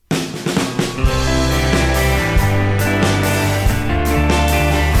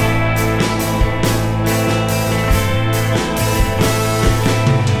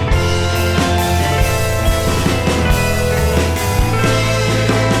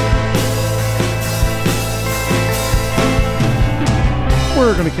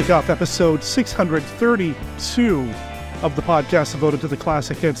We're going to kick off episode 632 of the podcast devoted to the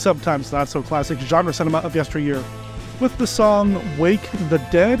classic and sometimes not so classic genre cinema of yesteryear with the song Wake the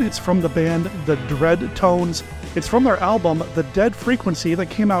Dead. It's from the band The Dread Tones. It's from their album The Dead Frequency that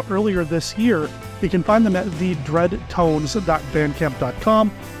came out earlier this year. You can find them at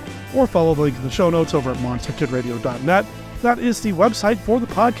thedreadtones.bandcamp.com or follow the link in the show notes over at monsterkidradio.net. That is the website for the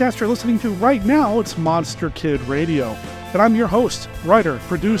podcast you're listening to right now. It's Monster Kid Radio. And I'm your host, writer,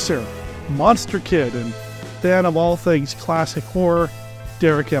 producer, Monster Kid, and fan of all things classic horror,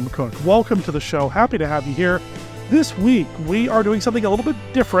 Derek M. Koch. Welcome to the show. Happy to have you here. This week, we are doing something a little bit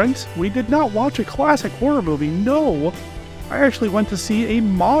different. We did not watch a classic horror movie. No, I actually went to see a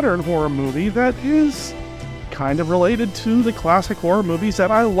modern horror movie that is kind of related to the classic horror movies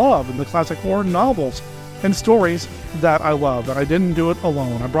that I love and the classic horror novels and stories that I love. And I didn't do it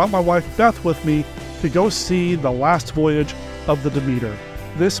alone. I brought my wife Beth with me to go see The Last Voyage of the Demeter.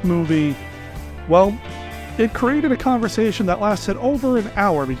 This movie, well, it created a conversation that lasted over an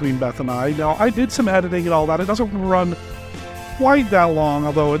hour between Beth and I. Now, I did some editing and all that. It doesn't run quite that long,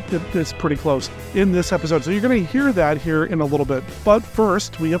 although it is pretty close in this episode. So you're going to hear that here in a little bit. But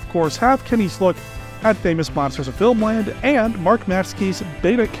first, we of course have Kenny's look at Famous Monsters of Filmland and Mark Matsky's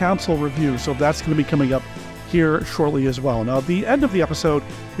Beta Council review. So that's going to be coming up here shortly as well. Now, at the end of the episode,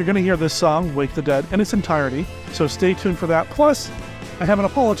 you're going to hear this song, Wake the Dead, in its entirety. So stay tuned for that. Plus, I have an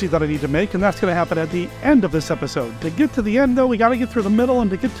apology that I need to make, and that's going to happen at the end of this episode. To get to the end, though, we got to get through the middle,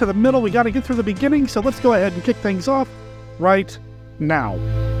 and to get to the middle, we got to get through the beginning. So let's go ahead and kick things off right now.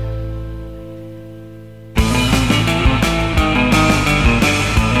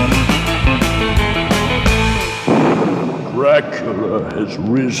 Dracula has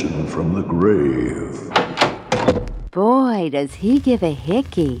risen from the grave. Boy, does he give a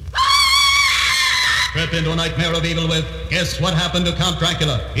hickey. Trip into a nightmare of evil with Guess What Happened to Count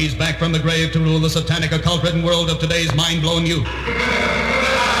Dracula. He's back from the grave to rule the satanic occult-ridden world of today's mind-blown youth.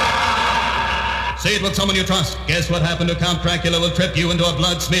 Say it with someone you trust. Guess What Happened to Count Dracula will trip you into a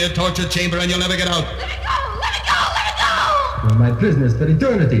blood-smeared torture chamber and you'll never get out. Let it go! Let it go! Let it go! You're my prisoners for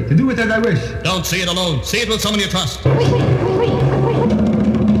eternity, to do with as I wish. Don't see it alone. See it with someone you trust. Wait.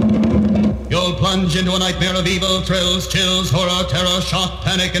 You'll plunge into a nightmare of evil, thrills, chills, horror, terror, shock,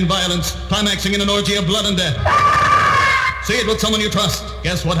 panic, and violence, climaxing in an orgy of blood and death. See it with someone you trust.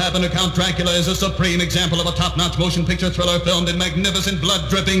 Guess What Happened to Count Dracula is a supreme example of a top-notch motion picture thriller filmed in magnificent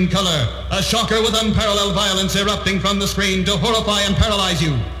blood-dripping color. A shocker with unparalleled violence erupting from the screen to horrify and paralyze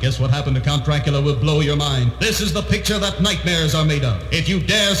you. Guess What Happened to Count Dracula will blow your mind. This is the picture that nightmares are made of. If you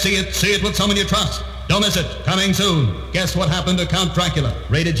dare see it with someone you trust. Don't miss it. Coming soon. Guess What Happened to Count Dracula.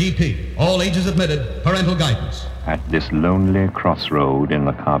 Rated GP. All ages admitted. Parental guidance. At this lonely crossroad in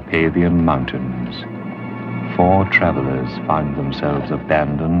the Carpathian Mountains, 4 travelers find themselves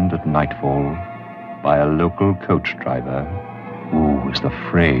abandoned at nightfall by a local coach driver who was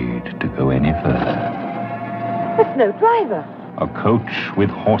afraid to go any further. There's no driver. A coach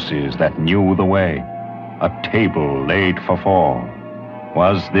with horses that knew the way. A table laid for 4.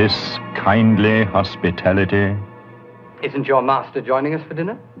 Was this kindly hospitality? Isn't your master joining us for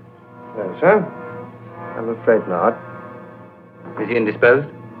dinner? No, sir. I'm afraid not. Is he indisposed?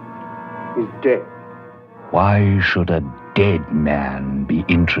 He's dead. Why should a dead man be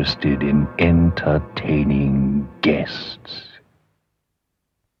interested in entertaining guests?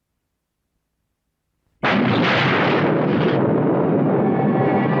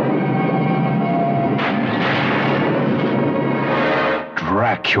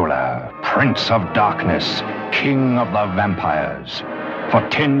 Dracula, Prince of Darkness, King of the Vampires. For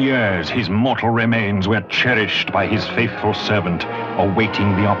 10 years, his mortal remains were cherished by his faithful servant,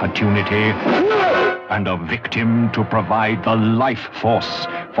 awaiting the opportunity and a victim to provide the life force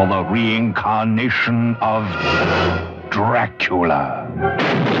for the reincarnation of Dracula.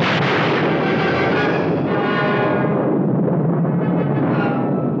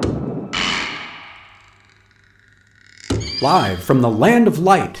 Live from the Land of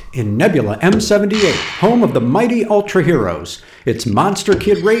Light in Nebula M78, home of the mighty Ultra Heroes, it's Monster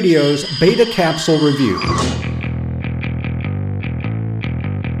Kid Radio's Beta Capsule Review.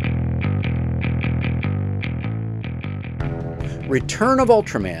 Return of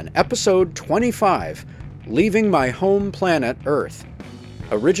Ultraman, Episode 25, Leaving My Home Planet, Earth.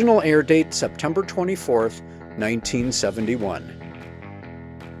 Original air date September 24th, 1971.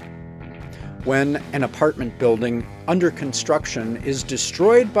 When an apartment building under construction is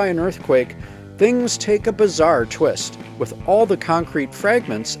destroyed by an earthquake, things take a bizarre twist, with all the concrete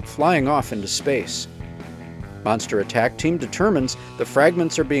fragments flying off into space. Monster Attack Team determines the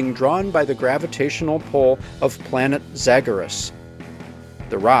fragments are being drawn by the gravitational pull of planet Zagreus.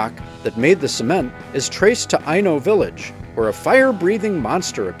 The rock that made the cement is traced to Aino village, where a fire-breathing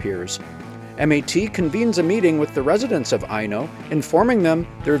monster appears. MAT convenes a meeting with the residents of Aino, informing them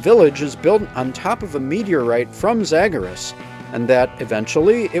their village is built on top of a meteorite from Zagreus, and that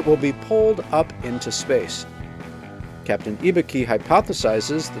eventually it will be pulled up into space. Captain Ibiki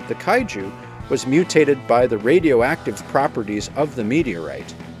hypothesizes that the kaiju was mutated by the radioactive properties of the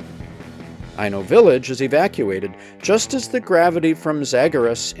meteorite. Aino village is evacuated just as the gravity from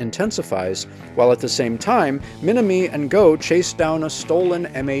Zagreus intensifies, while at the same time, Minami and Go chase down a stolen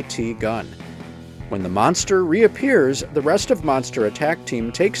MAT gun. When the monster reappears, the rest of Monster Attack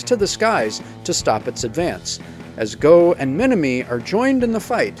Team takes to the skies to stop its advance, as Go and Minami are joined in the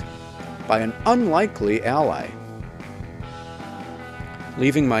fight by an unlikely ally.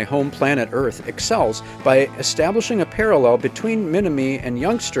 Leaving My Home Planet Earth excels by establishing a parallel between Minami and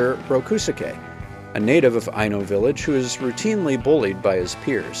youngster Rokusuke, a native of Aino village who is routinely bullied by his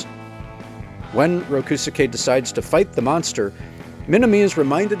peers. When Rokusuke decides to fight the monster, Minami is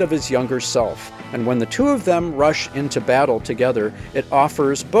reminded of his younger self, and when the two of them rush into battle together, it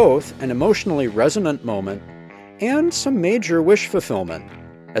offers both an emotionally resonant moment and some major wish fulfillment,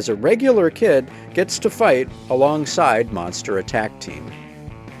 as a regular kid gets to fight alongside Monster Attack Team.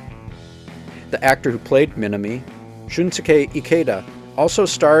 The actor who played Minami, Shunsuke Ikeda, also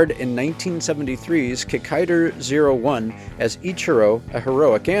starred in 1973's Kikaider 01 as Ichiro, a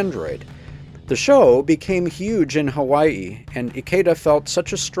heroic android. The show became huge in Hawaii, and Ikeda felt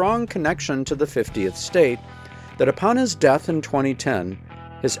such a strong connection to the 50th state that upon his death in 2010,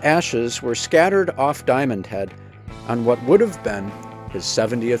 his ashes were scattered off Diamond Head on what would have been his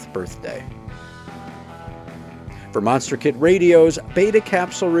 70th birthday. For Monster Kid Radio's Beta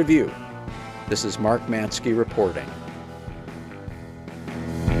Capsule Review, this is Mark Mansky reporting.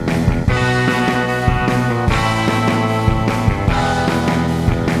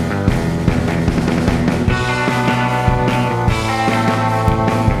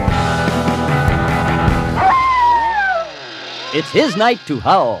 It's his night to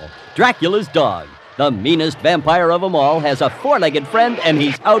howl. Dracula's dog, the meanest vampire of them all, has a four-legged friend and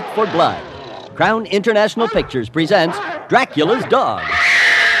he's out for blood. Crown International Pictures presents Dracula's dog.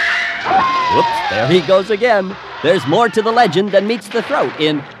 Whoops, there he goes again. There's more to the legend than meets the throat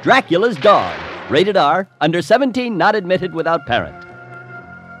in Dracula's Dog. Rated R, under 17, not admitted without parent.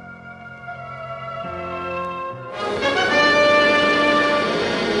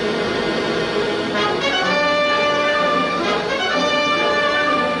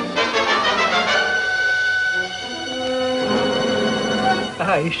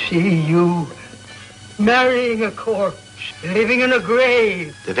 I see you marrying a corpse, living in a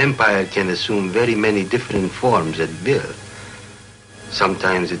grave. The vampire can assume very many different forms at will.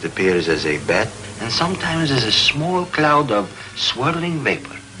 Sometimes it appears as a bat, and sometimes as a small cloud of swirling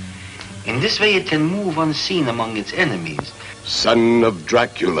vapor. In this way, it can move unseen among its enemies. Son of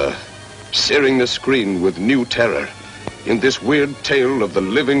Dracula, searing the screen with new terror in this weird tale of the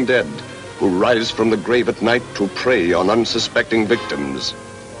living dead who rise from the grave at night to prey on unsuspecting victims.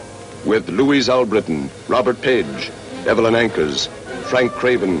 With Louise Albritton, Robert Page, Evelyn Ankers, Frank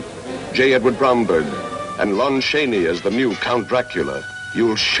Craven, J. Edward Bromberg, and Lon Chaney as the new Count Dracula,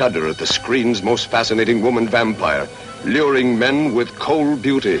 you'll shudder at the screen's most fascinating woman vampire, luring men with cold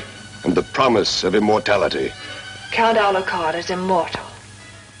beauty and the promise of immortality. Count Alucard is immortal.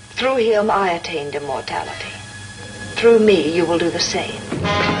 Through him, I attained immortality. Through me, you will do the same.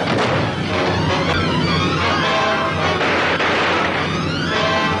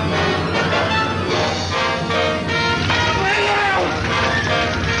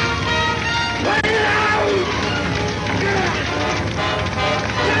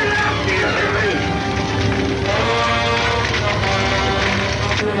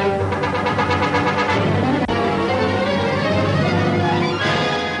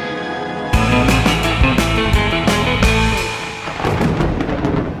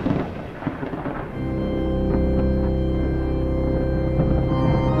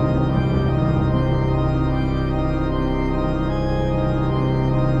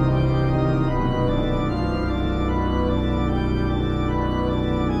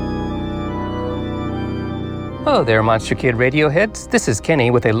 Hello there, Monster Kid Radio heads. This is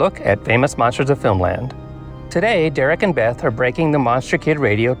Kenny with a look at famous monsters of Filmland. Today, Derek and Beth are breaking the Monster Kid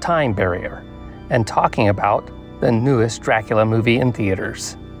Radio time barrier and talking about the newest Dracula movie in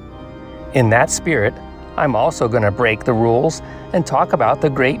theaters. In that spirit, I'm also going to break the rules and talk about the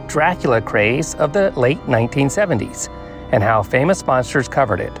great Dracula craze of the late 1970s and how famous monsters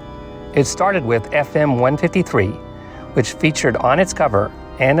covered it. It started with FM 153, which featured on its cover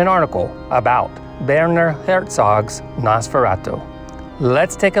and an article about Werner Herzog's Nosferatu.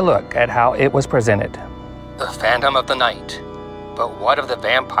 Let's take a look at how it was presented. The Phantom of the Night. But what of the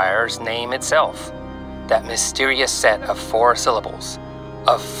vampire's name itself? That mysterious set of 4 syllables,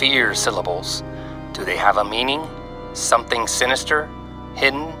 of fear syllables. Do they have a meaning? Something sinister?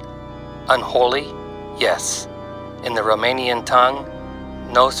 Hidden? Unholy? Yes. In the Romanian tongue,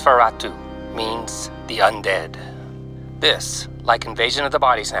 Nosferatu means the undead. This, like Invasion of the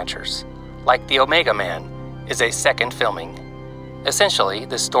Body Snatchers, like The Omega Man, is a second filming. Essentially,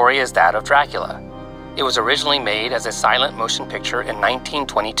 the story is that of Dracula. It was originally made as a silent motion picture in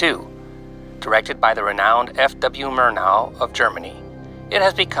 1922, directed by the renowned F.W. Murnau of Germany. It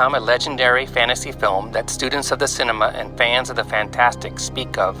has become a legendary fantasy film that students of the cinema and fans of the fantastic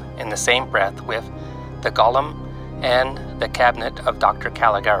speak of in the same breath with The Golem and The Cabinet of Dr.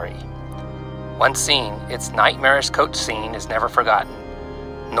 Caligari. Once seen, its nightmarish Koch scene is never forgotten,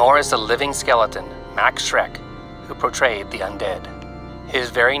 nor is the living skeleton, Max Schreck, who portrayed the undead. His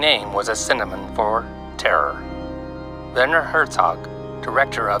very name was a synonym for terror. Werner Herzog,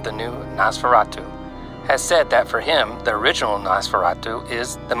 director of the new Nosferatu, has said that for him, the original Nosferatu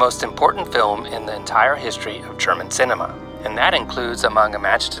is the most important film in the entire history of German cinema, and that includes among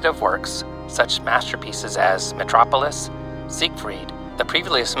imaginative works such masterpieces as Metropolis, Siegfried, the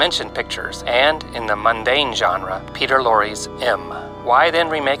previously mentioned pictures, and in the mundane genre, Peter Lorre's M. Why then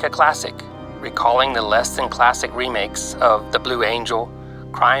remake a classic, recalling the less than classic remakes of The Blue Angel,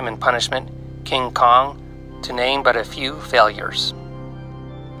 Crime and Punishment, King Kong, to name but a few failures?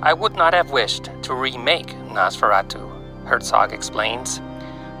 I would not have wished to remake Nosferatu, Herzog explains.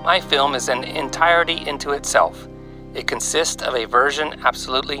 My film is an entirety into itself. It consists of a version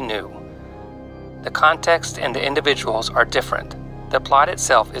absolutely new. The context and the individuals are different. The plot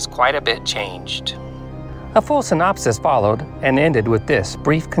itself is quite a bit changed. A full synopsis followed and ended with this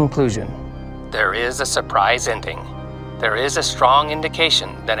brief conclusion. There is a surprise ending. There is a strong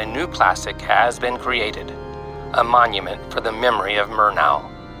indication that a new classic has been created, a monument for the memory of Murnau,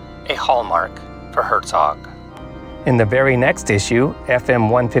 a hallmark for Herzog. In the very next issue, FM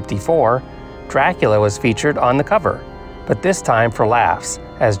 154, Dracula was featured on the cover, but this time for laughs,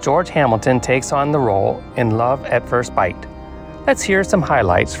 as George Hamilton takes on the role in Love at First Bite. Let's hear some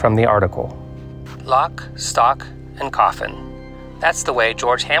highlights from the article. Lock, stock, and coffin. That's the way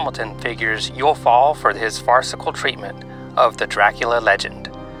George Hamilton figures you'll fall for his farcical treatment of the Dracula legend.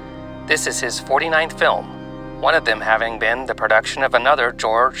 This is his 49th film, one of them having been the production of another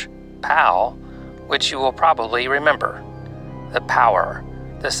George, Powell, which you will probably remember. The Power,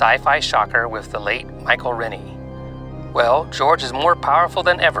 the sci-fi shocker with the late Michael Rennie. Well, George is more powerful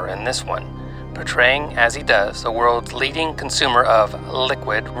than ever in this one, portraying, as he does, the world's leading consumer of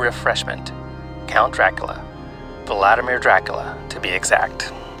liquid refreshment, Count Dracula. Vladimir Dracula, to be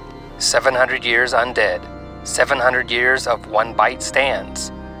exact. 700 years undead, 700 years of one-bite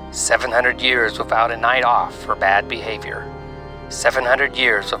stands, 700 years without a night off for bad behavior, 700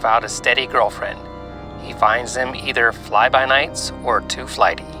 years without a steady girlfriend. He finds them either fly-by-nights or too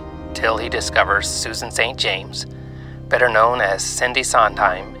flighty, till he discovers Susan St. James, better known as Cindy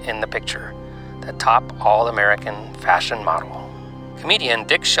Sondheim in the picture, the top all-American fashion model. Comedian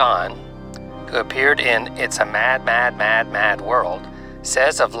Dick Shawn, who appeared in It's a Mad, Mad, Mad, Mad World,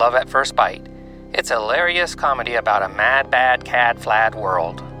 says of Love at First Bite, it's a hilarious comedy about a mad, bad, cad-flad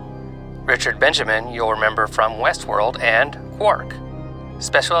world. Richard Benjamin you'll remember from Westworld and Quark.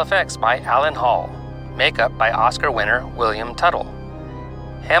 Special effects by Alan Hall. Makeup by Oscar winner William Tuttle.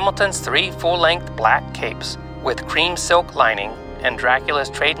 Hamilton's 3 full-length black capes with cream silk lining and Dracula's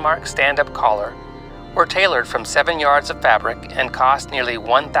trademark stand-up collar were tailored from 7 yards of fabric and cost nearly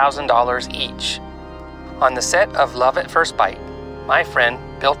 $1,000 each. On the set of Love at First Bite, my friend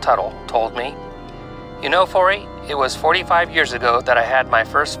Bill Tuttle told me, "You know, Forey, it was 45 years ago that I had my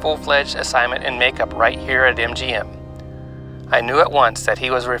first full-fledged assignment in makeup right here at MGM. I knew at once that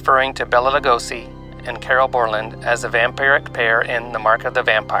he was referring to Bela Lugosi and Carol Borland as the vampiric pair in The Mark of the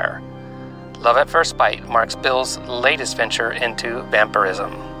Vampire. Love at First Bite marks Bill's latest venture into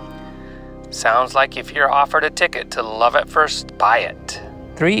vampirism." Sounds like if you're offered a ticket to Love at First, buy it.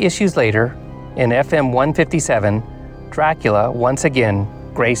 3 issues later, in FM 157, Dracula once again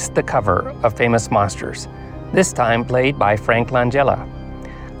graced the cover of Famous Monsters, this time played by Frank Langella.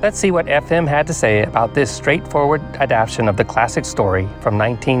 Let's see what FM had to say about this straightforward adaptation of the classic story from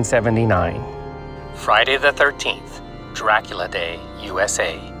 1979. Friday the 13th, Dracula Day,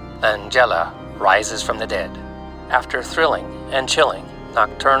 USA. Langella rises from the dead. After thrilling and chilling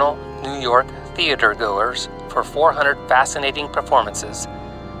nocturnal New York theater-goers for 400 fascinating performances,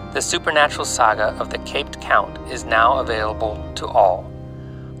 the supernatural saga of the Caped Count is now available to all.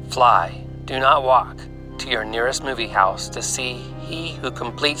 Fly, do not walk, to your nearest movie house to see he who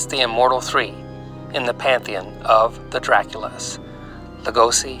completes the immortal three in the pantheon of the Draculas,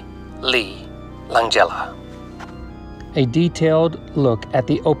 Lugosi, Lee, Langella. A detailed look at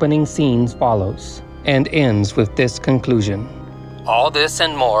the opening scenes follows and ends with this conclusion. All this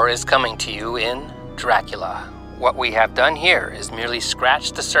and more is coming to you in Dracula. What we have done here is merely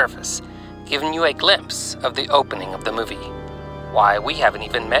scratch the surface, giving you a glimpse of the opening of the movie. Why, we haven't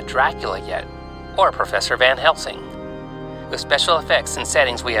even met Dracula yet, or Professor Van Helsing. With special effects and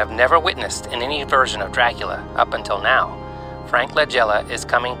settings we have never witnessed in any version of Dracula up until now, Frank Langella is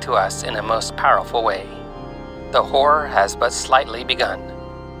coming to us in a most powerful way. The horror has but slightly begun.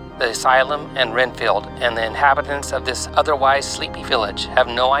 The asylum and Renfield and the inhabitants of this otherwise sleepy village have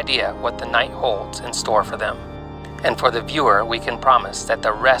no idea what the night holds in store for them. And for the viewer, we can promise that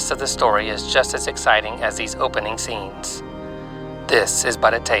the rest of the story is just as exciting as these opening scenes. This is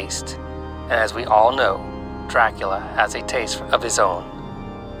but a taste, and as we all know, Dracula has a taste of his own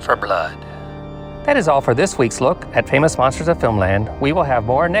for blood. That is all for this week's look at Famous Monsters of Filmland. We will have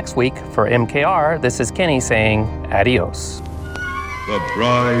more next week. For MKR, this is Kenny saying adios. The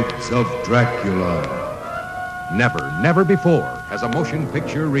Brides of Dracula. Never before has a motion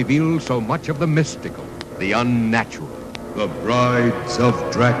picture revealed so much of the mystical, the unnatural. The Brides of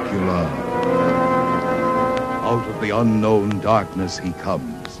Dracula. Out of the unknown darkness he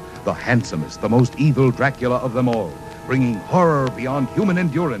comes, the handsomest, the most evil Dracula of them all, bringing horror beyond human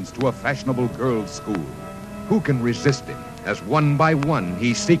endurance to a fashionable girls' school. Who can resist him as one by one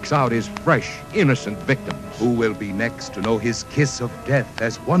he seeks out his fresh, innocent victims? Who will be next to know his kiss of death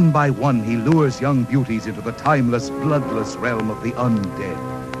as one by one he lures young beauties into the timeless, bloodless realm of the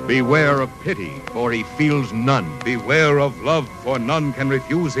undead? Beware of pity, for he feels none. Beware of love, for none can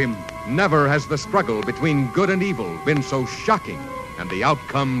refuse him. Never has the struggle between good and evil been so shocking and the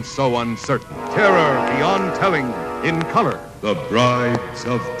outcome so uncertain. Terror beyond telling in color. The Brides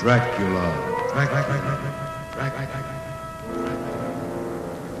of Dracula.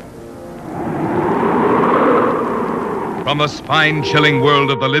 From the spine-chilling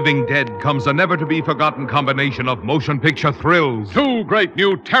world of the living dead comes a never-to-be-forgotten combination of motion picture thrills. Two great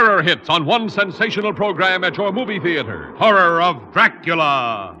new terror hits on one sensational program at your movie theater. Horror of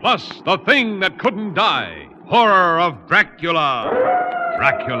Dracula, plus The Thing That Couldn't Die. Horror of Dracula.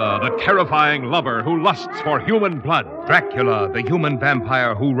 Dracula, the terrifying lover who lusts for human blood. Dracula, the human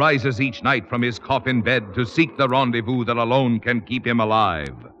vampire who rises each night from his coffin bed to seek the rendezvous that alone can keep him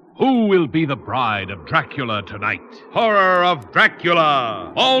alive. Who will be the bride of Dracula tonight? Horror of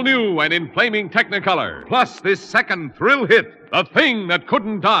Dracula. All new and in flaming Technicolor. Plus this second thrill hit, The Thing That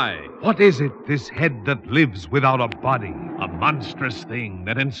Couldn't Die. What is it, this head that lives without a body? A monstrous thing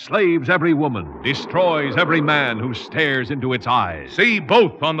that enslaves every woman, destroys every man who stares into its eyes. See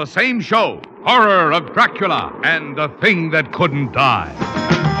both on the same show. Horror of Dracula and The Thing That Couldn't Die.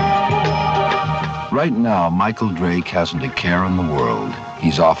 Right now, Michael Drake hasn't a care in the world.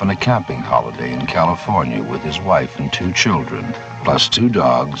 He's off on a camping holiday in California with his wife and 2 children, plus 2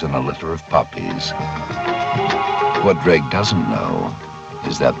 dogs and a litter of puppies. What Drake doesn't know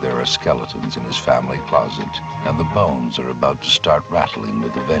is that there are skeletons in his family closet, and the bones are about to start rattling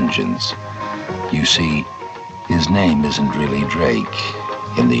with a vengeance. You see, his name isn't really Drake.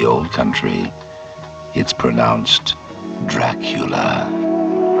 In the old country, it's pronounced Dracula.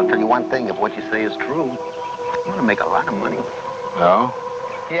 I'll tell you one thing, if what you say is true, I'm going to make a lot of money. No?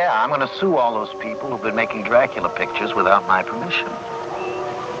 Yeah, I'm going to sue all those people who've been making Dracula pictures without my permission.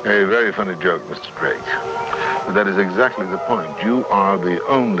 A very funny joke, Mr. Drake. But that is exactly the point. You are the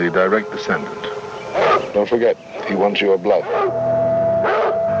only direct descendant. Don't forget, he wants your blood.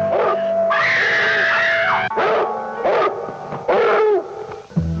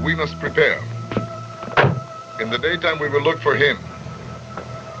 We must prepare. In the daytime, we will look for him.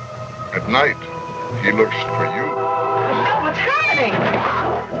 At night, he looks for you. What's happening?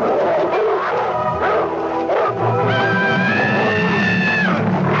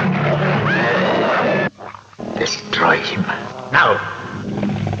 Destroy him. Now.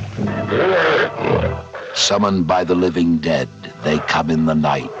 Summoned by the living dead, they come in the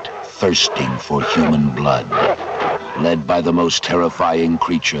night, thirsting for human blood. Led by the most terrifying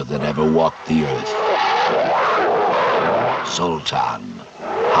creature that ever walked the earth. Zoltan,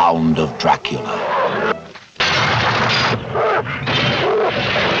 Hound of Dracula.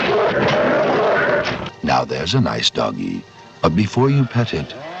 Now there's a nice doggy, but before you pet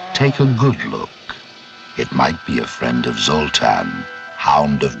it, take a good look. It might be a friend of Zoltan,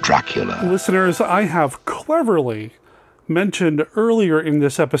 Hound of Dracula. Listeners, I have cleverly mentioned earlier in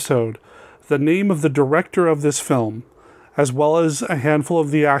this episode the name of the director of this film, as well as a handful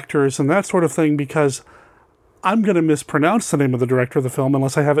of the actors and that sort of thing, because I'm going to mispronounce the name of the director of the film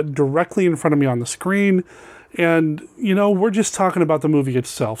unless I have it directly in front of me on the screen. And, we're just talking about the movie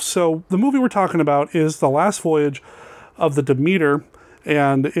itself. So the movie we're talking about is The Last Voyage of the Demeter,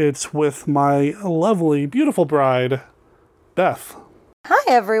 and it's with my lovely, beautiful bride, Beth. Hi,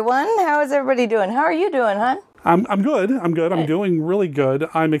 everyone. How is everybody doing? How are you doing, hon? I'm good. I'm good. I'm doing really good.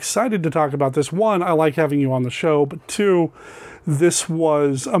 I'm excited to talk about this. One, I like having you on the show, but two, this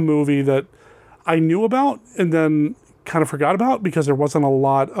was a movie that I knew about and then kind of forgot about because there wasn't a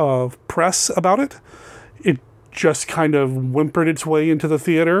lot of press about it. It just kind of whimpered its way into the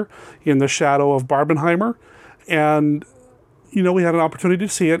theater in the shadow of Barbenheimer. And, we had an opportunity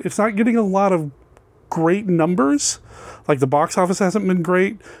to see it. It's not getting a lot of great numbers. Like, the box office hasn't been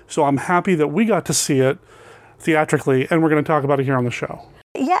great. So I'm happy that we got to see it theatrically, and we're going to talk about it here on the show.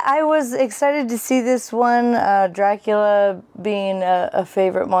 Yeah, I was excited to see this one, Dracula being a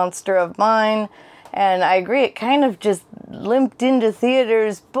favorite monster of mine. And I agree, it kind of just limped into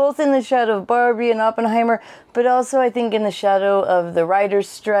theaters, both in the shadow of Barbie and Oppenheimer, but also I think in the shadow of the writer's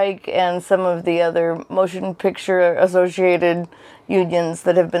strike and some of the other motion picture associated unions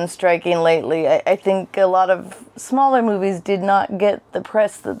that have been striking lately. I think a lot of smaller movies did not get the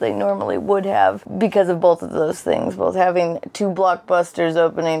press that they normally would have because of both of those things, both having two blockbusters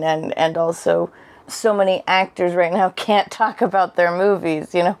opening and also so many actors right now can't talk about their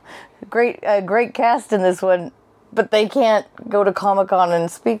movies, Great cast in this one, but they can't go to Comic-Con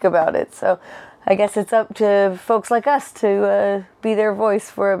and speak about it. So I guess it's up to folks like us to be their voice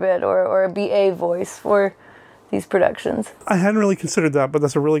for a bit or be a voice for these productions. I hadn't really considered that, but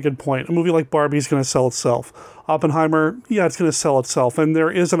that's a really good point. A movie like Barbie is going to sell itself. Oppenheimer, yeah, it's going to sell itself. And there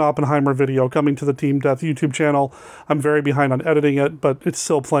is an Oppenheimer video coming to the Team Death YouTube channel. I'm very behind on editing it, but it's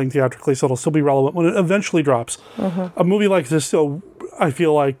still playing theatrically, so it'll still be relevant when it eventually drops. Mm-hmm. A movie like this, though, I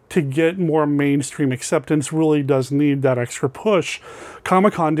feel like to get more mainstream acceptance really does need that extra push.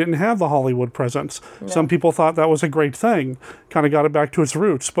 Comic-Con didn't have the Hollywood presence. No. Some people thought that was a great thing, kind of got it back to its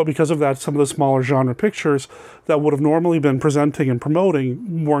roots. But because of that, some of the smaller genre pictures that would have normally been presenting and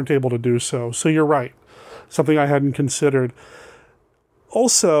promoting weren't able to do so. So you're right. Something I hadn't considered.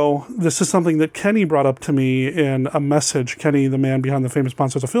 Also, this is something that Kenny brought up to me in a message. Kenny, the man behind the Famous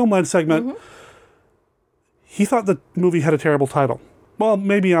Monsters of Filmland segment, mm-hmm. He thought the movie had a terrible title. Well,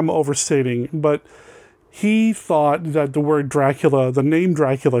 maybe I'm overstating, but he thought that the word Dracula, the name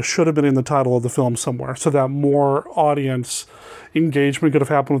Dracula, should have been in the title of the film somewhere so that more audience engagement could have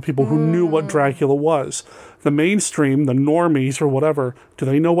happened with people who knew what Dracula was. The mainstream, the normies or whatever, do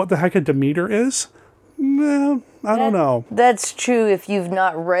they know what the heck a Demeter is? No, I don't know. That's true if you've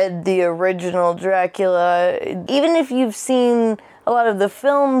not read the original Dracula. Even if you've seen a lot of the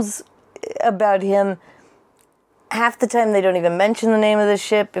films about him, half the time they don't even mention the name of the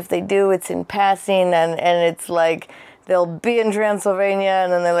ship. If they do, it's in passing, and it's like they'll be in Transylvania,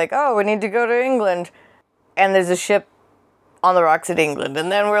 and then they're like, oh, we need to go to England. And there's a ship on the rocks at England.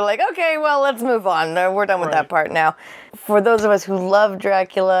 And then we're like, okay, well, let's move on. We're done with that part now. For those of us who love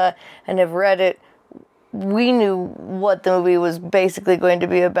Dracula and have read it, we knew what the movie was basically going to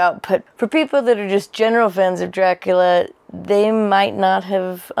be about. But for people that are just general fans of Dracula, they might not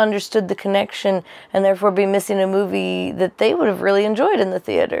have understood the connection and therefore be missing a movie that they would have really enjoyed in the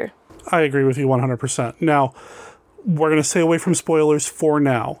theater. I agree with you 100%. Now, we're going to stay away from spoilers for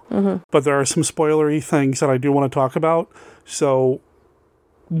now, mm-hmm. but there are some spoilery things that I do want to talk about. So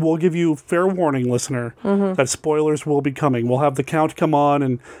we'll give you fair warning, listener, mm-hmm. that spoilers will be coming. We'll have the count come on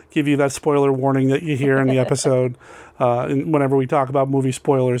and give you that spoiler warning that you hear in the episode whenever we talk about movie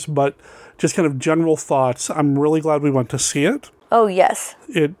spoilers. But just kind of general thoughts. I'm really glad we went to see it. Oh, yes.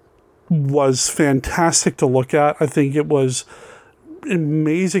 It was fantastic to look at. I think it was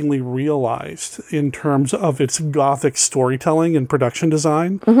amazingly realized in terms of its gothic storytelling and production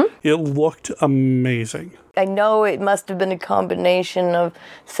design. Mm-hmm. It looked amazing. I know it must have been a combination of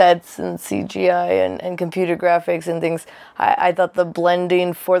sets and CGI and computer graphics and things. I thought the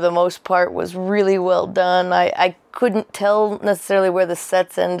blending, for the most part, was really well done. I couldn't tell necessarily where the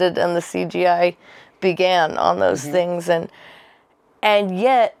sets ended and the CGI began on those mm-hmm. things. And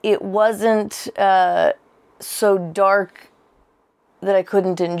yet, it wasn't so dark that I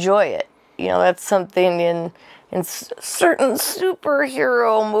couldn't enjoy it. That's something in certain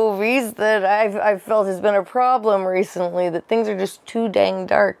superhero movies that I've felt has been a problem recently, that things are just too dang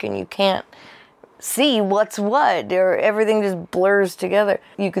dark and you can't see what's what, or everything just blurs together.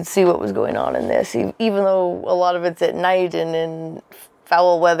 You could see what was going on in this, even though a lot of it's at night and in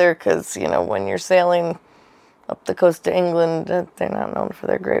foul weather, because, when you're sailing up the coast of England, they're not known for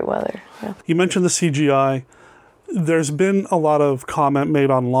their great weather. Yeah. You mentioned the CGI. there's been a lot of comment made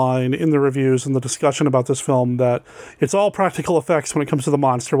online in the reviews and the discussion about this film that it's all practical effects when it comes to the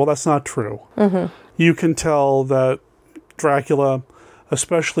monster. Well, that's not true. Mm-hmm. You can tell that Dracula,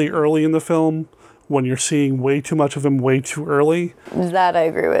 especially early in the film, when you're seeing way too much of him way too early. That I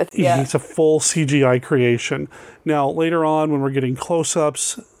agree with, yeah. He's a full CGI creation. Now, later on, when we're getting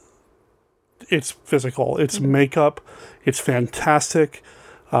close-ups, it's physical. It's makeup. It's fantastic.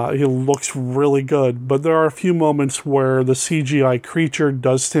 He looks really good, but there are a few moments where the CGI creature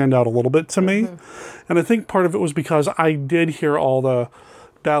does stand out a little bit to me. And I think part of it was because I did hear all the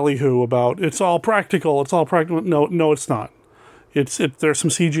ballyhoo about it's all practical. No, it's not. There's some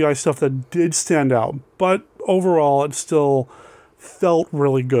CGI stuff that did stand out, but overall it still felt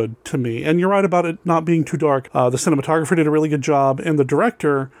really good to me. And you're right about it not being too dark. The cinematographer did a really good job, and the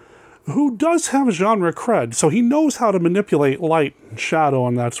director, who does have a genre cred, so he knows how to manipulate light and shadow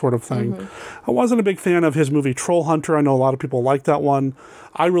and that sort of thing. I wasn't a big fan of his movie Troll Hunter. I know a lot of people like that one.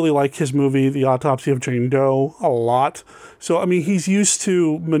 I really like his movie The Autopsy of Jane Doe a lot. So, I mean, he's used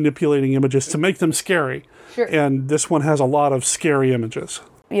to manipulating images to make them scary. Sure. And this one has a lot of scary images.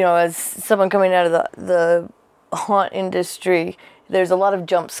 You know, as someone coming out of the haunt industry, there's a lot of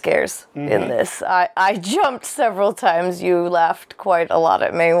jump scares in this. I jumped several times. You laughed quite a lot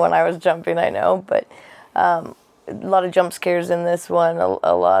at me when I was jumping, I know. But a lot of jump scares in this one.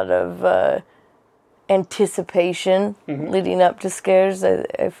 A lot of anticipation leading up to scares.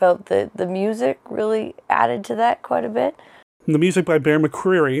 I felt that the music really added to that quite a bit. And the music by Bear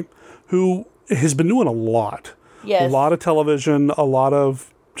McCreary, who has been doing a lot. Yes. A lot of television, a lot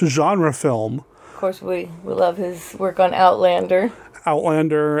of genre film. Of course, we love his work on Outlander.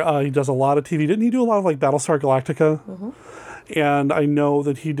 He does a lot of TV. Didn't he do a lot of like Battlestar Galactica? And I know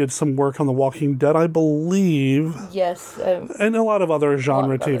that he did some work on The Walking Dead, I believe. Yes. And a lot of other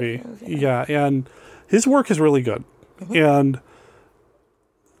genre TV. Yeah, and his work is really good. And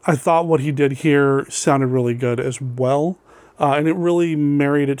I thought what he did here sounded really good as well. And it really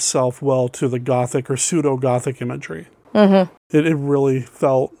married itself well to the Gothic or pseudo-Gothic imagery. It really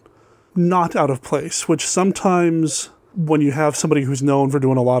felt not out of place, which sometimes when you have somebody who's known for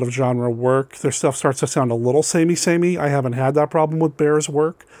doing a lot of genre work, their stuff starts to sound a little samey-samey. I haven't had that problem with Bear's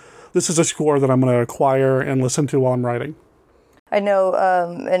work. This is a score that I'm going to acquire and listen to while I'm writing. I know,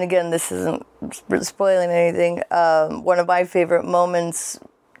 and again, this isn't spoiling anything, one of my favorite moments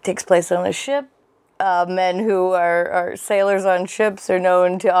takes place on a ship. Men who are sailors on ships are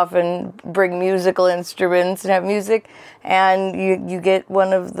known to often bring musical instruments and have music, and you get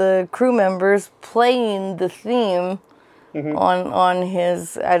one of the crew members playing the theme on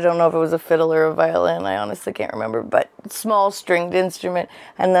his, I don't know if it was a fiddle or a violin, I honestly can't remember, but small stringed instrument,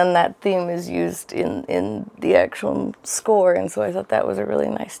 and then that theme is used in the actual score, and so I thought that was a really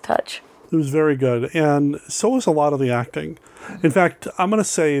nice touch. It was very good, and so was a lot of the acting. In fact, I'm going to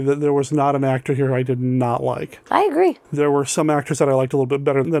say that there was not an actor here I did not like. I agree. There were some actors that I liked a little bit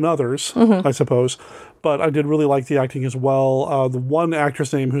better than others, I suppose, but I did really like the acting as well. The one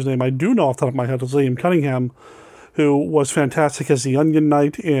actor's name, whose name I do know off the top of my head, is Liam Cunningham, who was fantastic as the Onion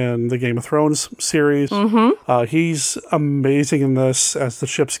Knight in the Game of Thrones series. He's amazing in this as the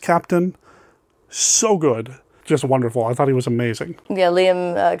ship's captain. So good. Just wonderful. I thought he was amazing. Yeah,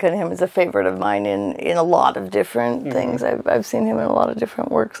 Liam Cunningham is a favorite of mine in a lot of different things. I've seen him in a lot of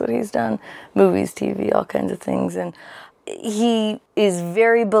different works that he's done, movies, TV, all kinds of things. And he is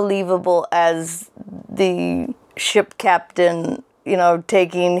very believable as the ship captain, you know,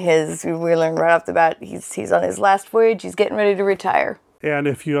 taking his, we learned right off the bat, he's on his last voyage, he's getting ready to retire. And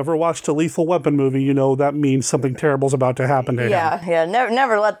if you ever watched a Lethal Weapon movie, you know that means something terrible is about to happen to him. Yeah,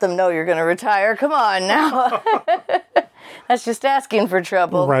 never let them know you're going to retire. Come on now. That's just asking for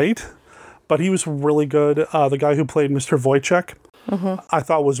trouble. Right. But he was really good. The guy who played Mr. Wojciech, I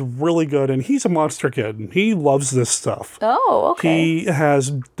thought was really good. And he's a monster kid. He loves this stuff. Oh, okay. He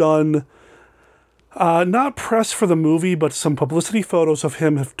has done, not press for the movie, but some publicity photos of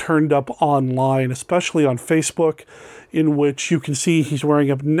him have turned up online, especially on Facebook, in which you can see he's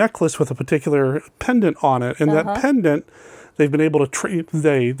wearing a necklace with a particular pendant on it. And that pendant, they've been able to,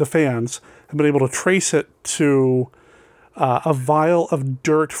 the fans, have been able to trace it to a vial of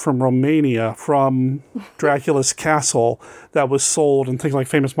dirt from Romania, from Dracula's castle, that was sold in things like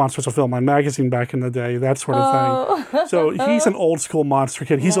Famous Monsters of Film magazine back in the day, that sort of thing. So he's an old school monster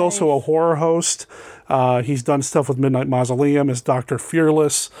kid. He's also a horror host. He's done stuff with Midnight Mausoleum as Dr.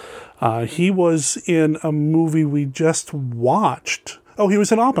 Fearless. He was in a movie we just watched. Oh, he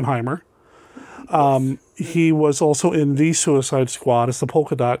was in Oppenheimer. He was also in The Suicide Squad as the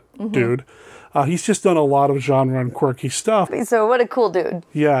polka dot dude. He's just done a lot of genre and quirky stuff. So what a cool dude.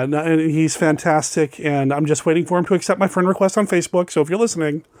 Yeah, no, and he's fantastic, and I'm just waiting for him to accept my friend request on Facebook. So if you're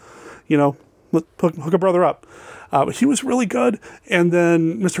listening, hook a brother up. He was really good. And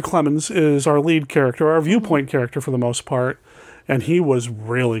then Mr. Clemens is our lead character, our viewpoint character for the most part, and he was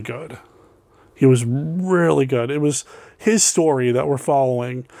really good. He was really good. It was his story that we're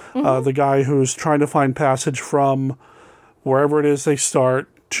following. The guy who's trying to find passage from wherever it is they start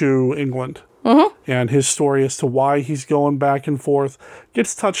to England. And his story as to why he's going back and forth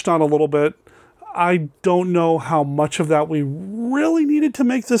gets touched on a little bit. I don't know how much of that we really needed to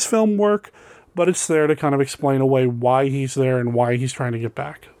make this film work, but it's there to kind of explain away why he's there and why he's trying to get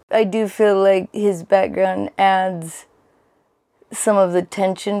back. I do feel like his background adds some of the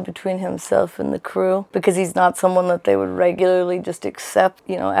tension between himself and the crew, because he's not someone that they would regularly just accept,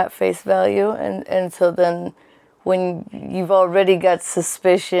 at face value. And so then when you've already got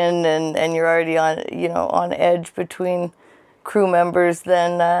suspicion and you're already on edge between crew members,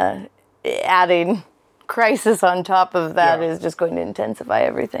 then adding crisis on top of that is just going to intensify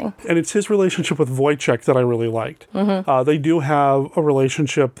everything. And it's his relationship with Wojciech that I really liked. They do have a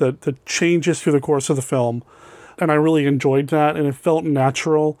relationship that changes through the course of the film, and I really enjoyed that, and it felt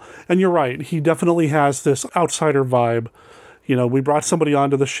natural. And you're right, he definitely has this outsider vibe. We brought somebody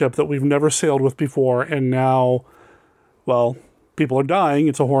onto the ship that we've never sailed with before, and now, well, people are dying.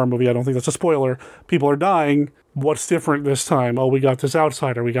 It's a horror movie. I don't think that's a spoiler. People are dying. What's different this time? Oh, we got this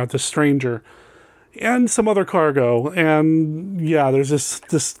outsider. We got this stranger. And some other cargo. And yeah, there's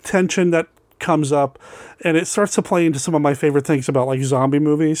this tension that comes up, and it starts to play into some of my favorite things about like zombie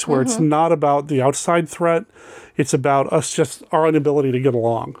movies, where it's not about the outside threat. It's about us just our inability to get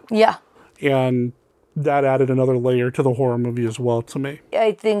along. Yeah. And that added another layer to the horror movie as well to me.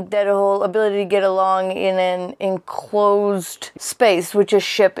 I think that whole ability to get along in an enclosed space, which a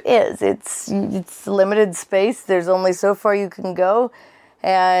ship is. It's limited space. There's only so far you can go.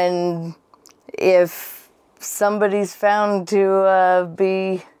 And if somebody's found to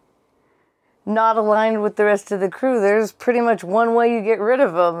be not aligned with the rest of the crew, there's pretty much one way you get rid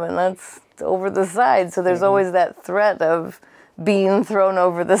of them, and that's over the side. So there's always that threat of being thrown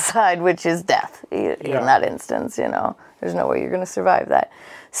over the side, which is death in that instance. There's no way you're going to survive that.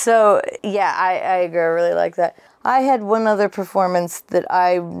 So yeah, I agree. I really like that. I had one other performance that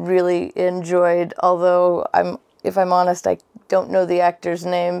I really enjoyed, although if I'm honest, I don't know the actor's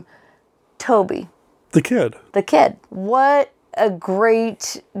name. Toby. The kid. What a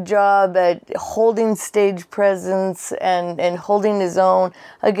great job at holding stage presence and holding his own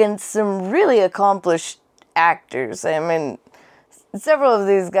against some really accomplished actors. I mean, several of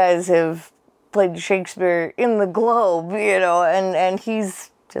these guys have played Shakespeare in the Globe, and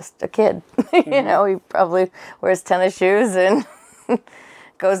he's just a kid. He probably wears tennis shoes and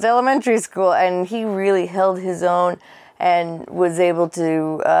goes to elementary school, and he really held his own and was able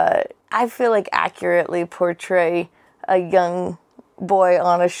to, I feel like, accurately portray a young boy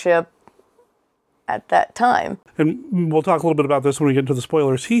on a ship at that time. And we'll talk a little bit about this when we get into the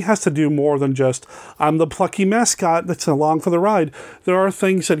spoilers. He has to do more than just, I'm the plucky mascot that's along for the ride. There are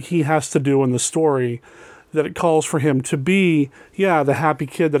things that he has to do in the story that it calls for him to be, the happy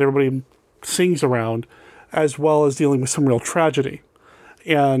kid that everybody sings around, as well as dealing with some real tragedy.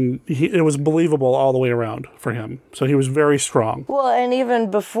 And it was believable all the way around for him. So he was very strong. Well, and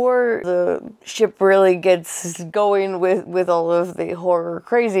even before the ship really gets going with all of the horror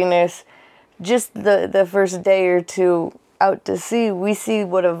craziness, just the first day or two out to sea, we see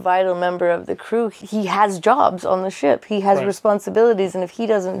what a vital member of the crew. He has jobs on the ship. He has responsibilities, and if he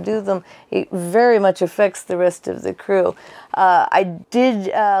doesn't do them, it very much affects the rest of the crew. I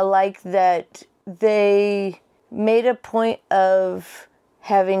did like that they made a point of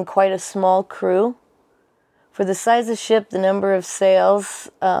having quite a small crew. For the size of ship, the number of sails,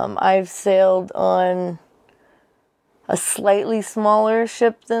 I've sailed on a slightly smaller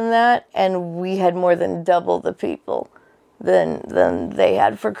ship than that, and we had more than double the people than they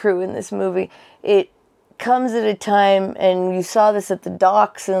had for crew in this movie. It comes at a time, and you saw this at the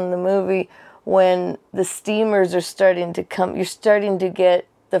docks in the movie, when the steamers are starting to come. You're starting to get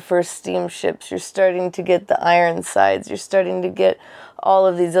the first steamships. You're starting to get the Ironsides. You're starting to get all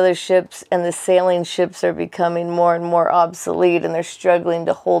of these other ships, and the sailing ships are becoming more and more obsolete, and they're struggling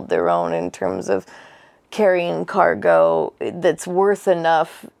to hold their own in terms of carrying cargo that's worth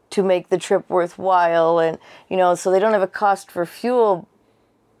enough to make the trip worthwhile. And, so they don't have a cost for fuel,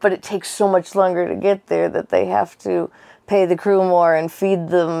 but it takes so much longer to get there that they have to pay the crew more and feed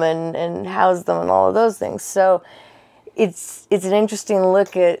them and house them and all of those things. So it's an interesting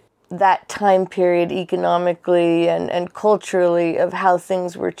look at that time period economically and culturally of how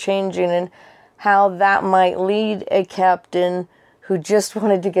things were changing and how that might lead a captain who just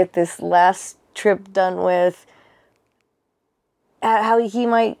wanted to get this last trip done with, how he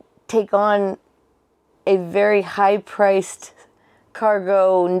might take on a very high-priced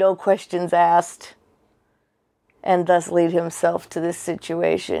cargo, no questions asked, and thus lead himself to this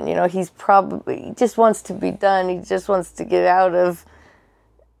situation. You know, he just wants to be done. He just wants to get out of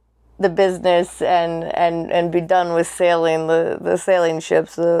the business and be done with sailing the sailing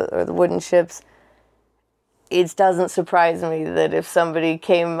ships or the wooden ships. It doesn't surprise me that if somebody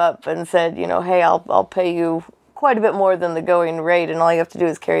came up and said, you know, hey, I'll pay you quite a bit more than the going rate, and all you have to do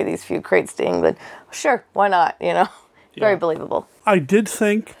is carry these few crates to England. Sure, why not? You know, very believable. I did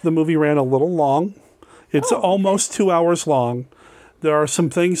think the movie ran a little long. It's almost 2 hours long. There are some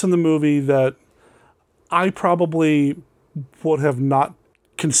things in the movie that I probably would have not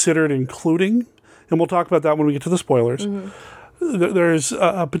considered including, and we'll talk about that when we get to the spoilers. Mm-hmm. There's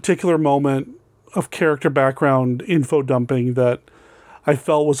a particular moment of character background info dumping that I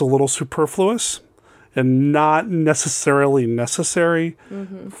felt was a little superfluous and not necessarily necessary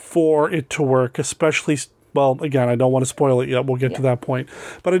for it to work, especially, well, again, I don't want to spoil it yet. We'll get to that point.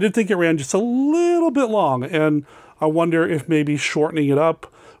 But I did think it ran just a little bit long, and I wonder if maybe shortening it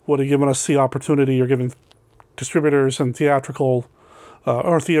up would have given us the opportunity, or given distributors and theatrical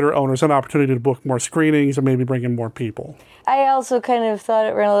or theater owners an opportunity to book more screenings or maybe bring in more people. I also kind of thought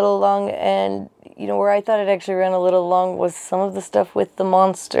it ran a little long, and you know, where I thought it actually ran a little long was some of the stuff with the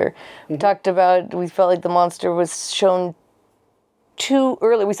monster. We talked about, we felt like the monster was shown too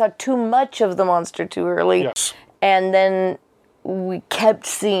early. We saw too much of the monster too early. Yes. And then we kept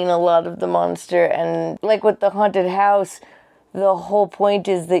seeing a lot of the monster. And like with the haunted house, the whole point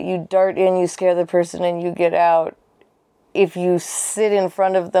is that you dart in, you scare the person, and you get out. If you sit in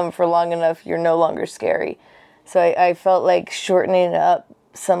front of them for long enough, you're no longer scary. So I felt like shortening up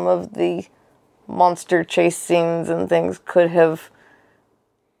some of the monster chase scenes and things could have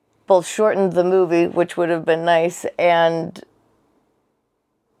both shortened the movie, which would have been nice, and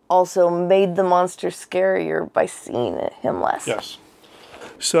also made the monster scarier by seeing him less. Yes.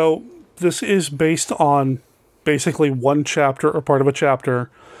 So this is based on basically one chapter or part of a chapter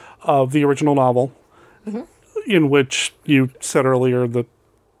of the original novel, in which you said earlier that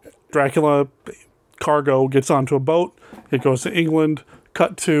Dracula cargo gets onto a boat, it goes to England,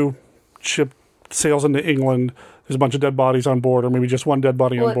 cut to ship sails into England. There's a bunch of dead bodies on board, or maybe just one dead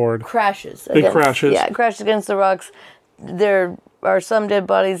body on board. It crashes. It crashes. Yeah, it crashes against the rocks. There are some dead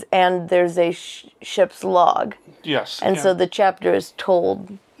bodies, and there's a ship's log. Yes. And so the chapter is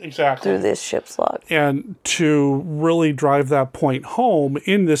told through this ship's log. And to really drive that point home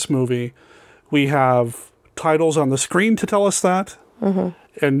in this movie, we have titles on the screen to tell us that.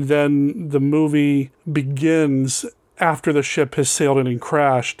 And then the movie begins after the ship has sailed in and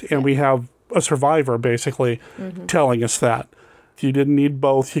crashed, and we have a survivor, basically, telling us that. If you didn't need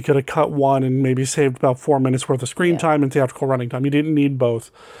both, you could have cut one and maybe saved about 4 minutes worth of screen time and theatrical running time. You didn't need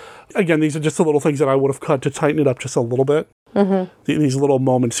both. Again, these are just the little things that I would have cut to tighten it up just a little bit. These little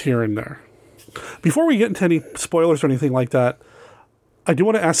moments here and there. Before we get into any spoilers or anything like that, I do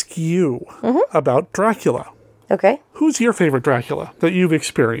want to ask you about Dracula. Okay. Who's your favorite Dracula that you've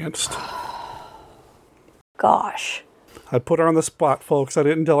experienced? Gosh. I put her on the spot, folks. I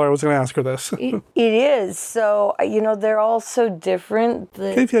didn't tell her I was going to ask her this. It is. So, you know, they're all so different.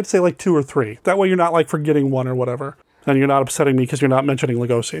 Okay, if you had to say like 2 or 3. That way you're not like forgetting one or whatever. And you're not upsetting me because you're not mentioning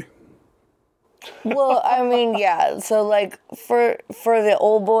Lugosi. Well, I mean, yeah. So like for the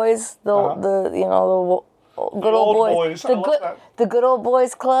old boys, the you know, the good old boys. The good old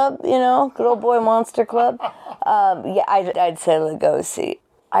boys club, you know, good old boy monster club. Yeah, I'd say Lugosi.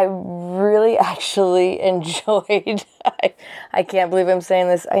 I really actually enjoyed, I can't believe I'm saying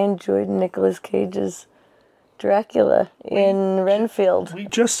this, I enjoyed Nicolas Cage's Dracula in Renfield. We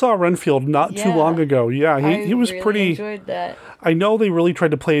just saw Renfield not too long ago. Yeah, he was really pretty... I enjoyed that. I know they really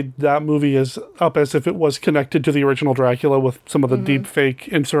tried to play that movie as if it was connected to the original Dracula with some of the deep fake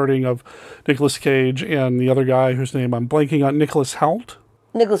inserting of Nicolas Cage and the other guy whose name I'm blanking on, Nicholas Hoult?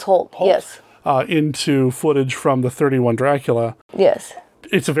 Nicholas Hoult, yes. Into footage from the 31 Dracula. Yes.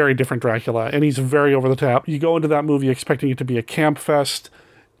 It's a very different Dracula, and he's very over the top. You go into that movie expecting it to be a camp fest.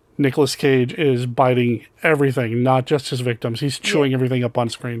 Nicolas Cage is biting everything, not just his victims. He's chewing everything up on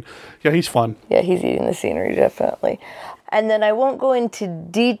screen. Yeah, he's fun. Yeah, he's eating the scenery, definitely. And then I won't go into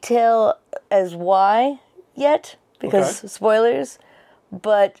detail as why yet, because spoilers,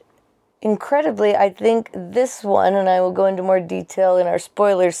 but incredibly, I think this one, and I will go into more detail in our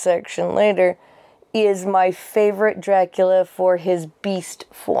spoilers section later, is my favorite Dracula for his beast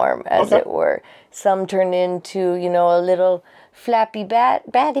form, as it were. Some turn into, a little flappy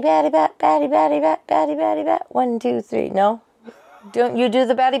bat, batty, batty, bat, batty, batty, bat, batty, batty, bat. 1, 2, 3. No? Don't you do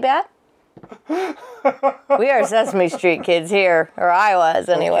the batty bat? We are Sesame Street kids here, or I was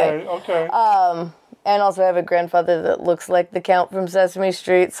anyway. Okay. And also I have a grandfather that looks like the Count from Sesame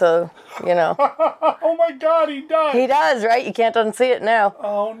Street, so, Oh my God, he does. He does, right? You can't unsee it now.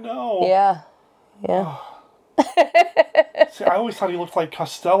 Oh no. Yeah. See, I always thought he looked like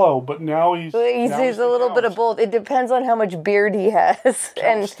Costello, but now he's a little bit of both. It depends on how much beard he has.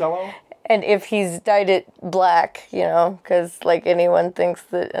 Costello? And if he's dyed it black, because anyone thinks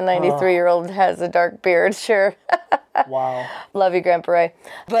that a 93-year-old has a dark beard, sure. Wow. Love you, Grandpa Ray.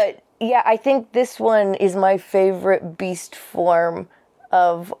 But yeah, I think this one is my favorite beast form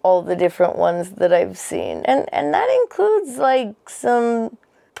of all the different ones that I've seen. And that includes some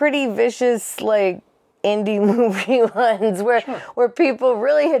pretty vicious indie movie ones where people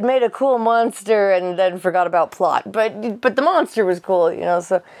really had made a cool monster and then forgot about plot. But the monster was cool,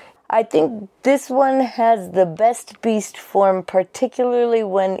 so I think this one has the best beast form, particularly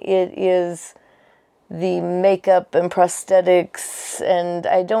when it is the makeup and prosthetics, and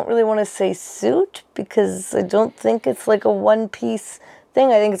I don't really want to say suit because I don't think it's a one-piece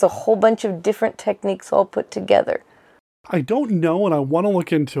thing. I think it's a whole bunch of different techniques all put together. I don't know, and I want to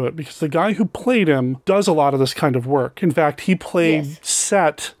look into it because the guy who played him does a lot of this kind of work. In fact, he played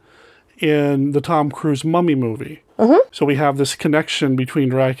Set in the Tom Cruise Mummy movie. Mm-hmm. So we have this connection between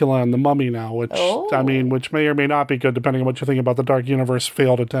Dracula and the Mummy now, which which may or may not be good depending on what you think about the Dark Universe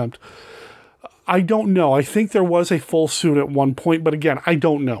failed attempt. I don't know. I think there was a full suit at one point, but again, I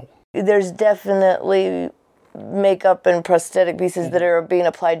don't know. There's definitely makeup and prosthetic pieces that are being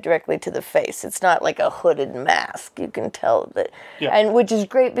applied directly to the face. It's not like a hooded mask. You can tell that. Yeah. And which is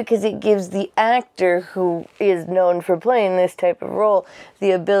great because it gives the actor who is known for playing this type of role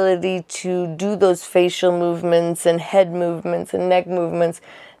the ability to do those facial movements and head movements and neck movements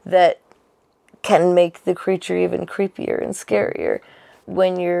that can make the creature even creepier and scarier.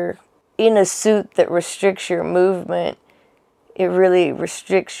 When you're in a suit that restricts your movement, it really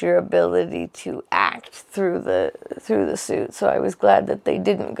restricts your ability to act through the suit. So I was glad that they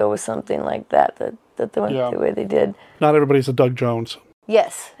didn't go with something like that they went the way they did. Not everybody's a Doug Jones.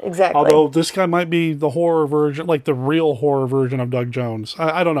 Yes, exactly. Although this guy might be the horror version, the real horror version of Doug Jones.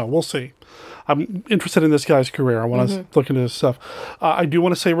 I don't know. We'll see. I'm interested in this guy's career. I want to look into this stuff. I do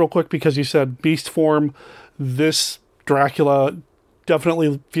want to say real quick, because you said beast form, this Dracula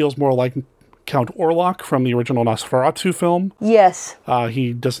definitely feels more like Count Orlok from the original Nosferatu film. Yes.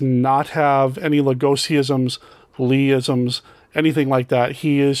 He does not have any Lugosiisms, Lee-isms, anything like that.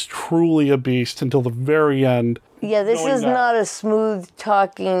 He is truly a beast until the very end. Yeah, this is not a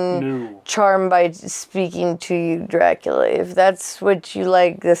smooth-talking, charm by speaking to you Dracula. If that's what you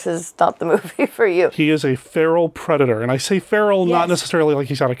like, this is not the movie for you. He is a feral predator. And I say feral not necessarily like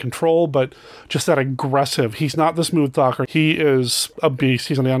he's out of control, but just that aggressive. He's not the smooth talker. He is a beast.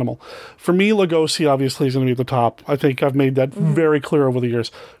 He's an animal. For me, Lugosi obviously is going to be at the top. I think I've made that very clear over the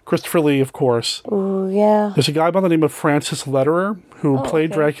years. Christopher Lee, of course. Ooh, yeah. There's a guy by the name of Francis Lederer who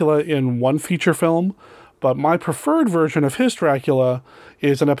played Dracula in one feature film. But my preferred version of his Dracula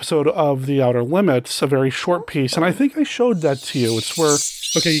is an episode of The Outer Limits, a very short piece, and I think I showed that to you. It's where,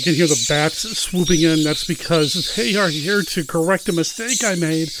 okay, you can hear the bats swooping in. That's because they are here to correct a mistake I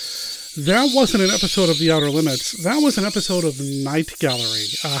made. That wasn't an episode of The Outer Limits. That was an episode of Night Gallery.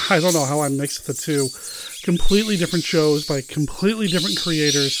 I don't know how I mixed the two. Completely different shows by completely different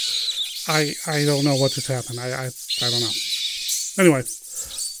creators. I don't know what just happened. I don't know. Anyway,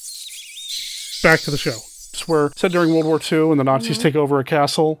 back to the show. We're set during World War II and the Nazis take over a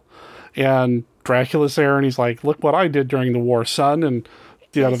castle and Dracula's there and he's like, look what I did during the war, son. And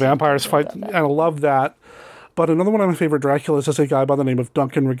the vampires fight. And I love that. But another one of my favorite Draculas is a guy by the name of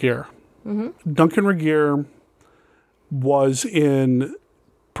Duncan Regehr. Duncan Regehr was in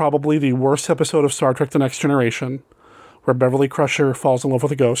probably the worst episode of Star Trek The Next Generation, where Beverly Crusher falls in love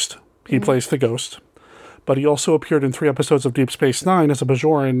with a ghost. He plays the ghost. But he also appeared in 3 episodes of Deep Space Nine as a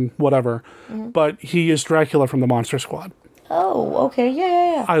Bajoran, whatever. But he is Dracula from the Monster Squad. Oh, okay.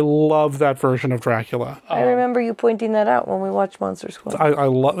 Yeah. I love that version of Dracula. I remember you pointing that out when we watched Monster Squad. I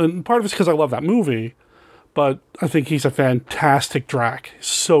love, and part of it's because I love that movie, but I think he's a fantastic Drac.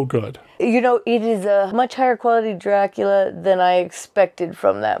 So good. It is a much higher quality Dracula than I expected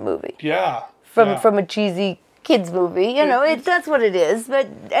from that movie. Yeah. From a cheesy kids movie, that's what it is,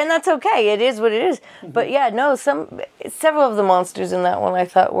 and that's okay. It is what it is. But several of the monsters in that one I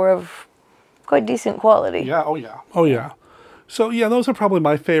thought were of quite decent quality. Yeah. Oh yeah. So, yeah, those are probably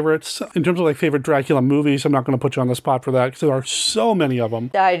my favorites. In terms of, like, favorite Dracula movies, I'm not going to put you on the spot for that because there are so many of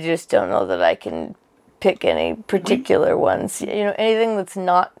them. I just don't know that I can pick any particular ones. Anything that's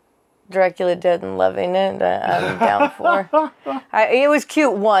not Dracula Dead and Loving It, I'm down for. It was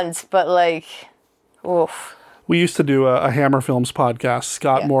cute once, but, like, oof. We used to do a Hammer Films podcast,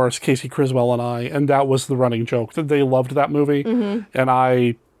 Scott Morris, Casey Criswell, and I, and that was the running joke, that they loved that movie, and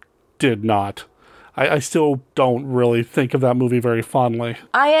I did not. I still don't really think of that movie very fondly.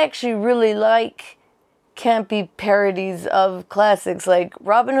 I actually really like campy parodies of classics, like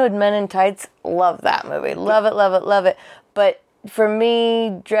Robin Hood Men in Tights. Love that movie. Love it, love it, love it. But for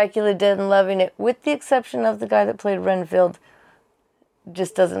me, Dracula Dead and Loving It, with the exception of the guy that played Renfield,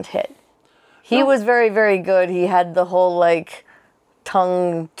 just doesn't hit. He was very, very good. He had the whole, like,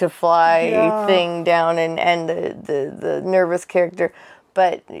 tongue to fly thing down and the nervous character.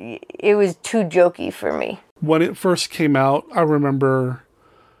 But it was too jokey for me. When it first came out, I remember,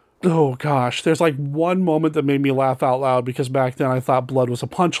 oh gosh, there's like one moment that made me laugh out loud because back then I thought blood was a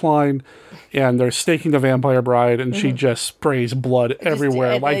punchline, and they're staking the vampire bride and she just sprays blood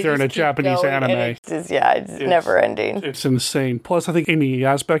everywhere like they're in a Japanese anime. It's never ending. It's insane. Plus, I think Amy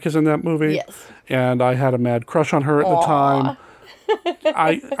Yazbek is in that movie. Yes. And I had a mad crush on her at the time.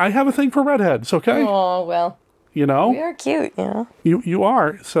 I have a thing for redheads, okay? Oh, well. You know? We are cute, You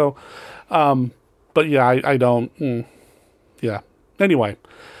are. So, but yeah, I don't. Yeah. Anyway,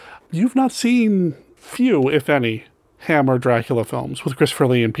 you've not seen few, if any, Hammer Dracula films with Christopher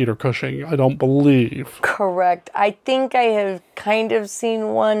Lee and Peter Cushing, I don't believe. Correct. I think I have kind of seen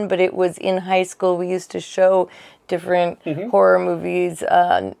one, but it was in high school. We used to show different horror movies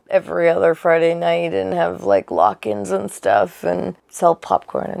every other Friday night and have like lock-ins and stuff and sell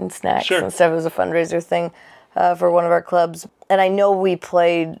popcorn and snacks and stuff. It was a fundraiser thing for one of our clubs. And I know we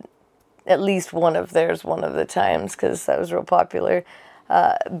played at least one of theirs one of the times because that was real popular.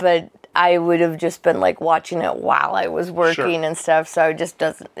 But I would have just been like watching it while I was working and stuff. So it just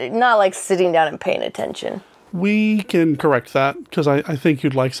not like sitting down and paying attention. We can correct that because I think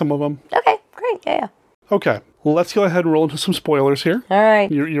you'd like some of them. Okay, great. Yeah. Okay. Well, let's go ahead and roll into some spoilers here. All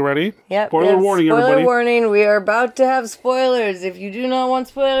right. You ready? Yep. Spoiler warning, everybody. Spoiler warning. We are about to have spoilers. If you do not want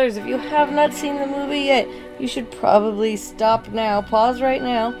spoilers, if you have not seen the movie yet, you should probably stop now. Pause right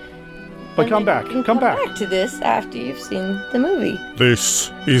now. But come back. Come back to this after you've seen the movie.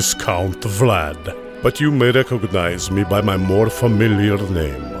 This is Count Vlad, but you may recognize me by my more familiar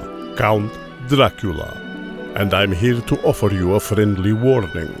name, Count Dracula. And I'm here to offer you a friendly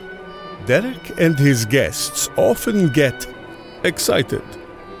warning. Derek and his guests often get excited,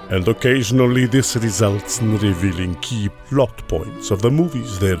 and occasionally this results in revealing key plot points of the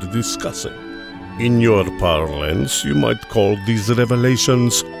movies they're discussing. In your parlance, you might call these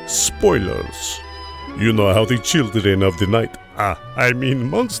revelations spoilers. You know how the children of the night,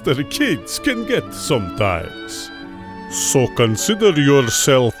 monster kids, can get sometimes. So consider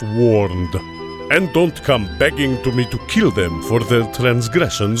yourself warned. And don't come begging to me to kill them for their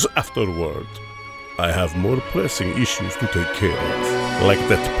transgressions afterward. I have more pressing issues to take care of, like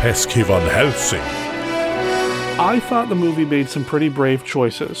that pesky Van Helsing. I thought the movie made some pretty brave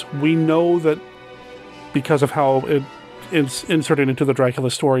choices. We know that because of how it's inserted into the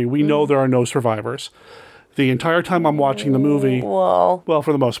Dracula story, we know there are no survivors. The entire time I'm watching the movie, well,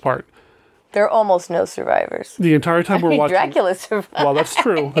 for the most part, there are almost no survivors. The entire time we're watching... Dracula survived. Well, that's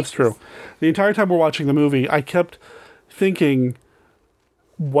true. That's true. The entire time we're watching the movie, I kept thinking,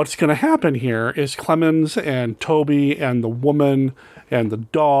 what's going to happen here is Clemens and Toby and the woman and the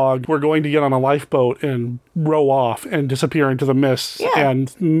dog, we're going to get on a lifeboat and row off and disappear into the mist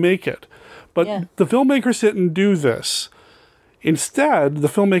and make it. But the filmmakers didn't do this. Instead, the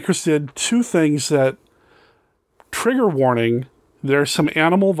filmmakers did two things that... Trigger warning, there's some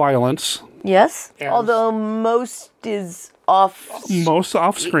animal violence... Yes, although most is off... Most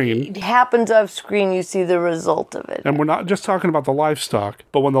off-screen. It happens off-screen, you see the result of it. And we're not just talking about the livestock,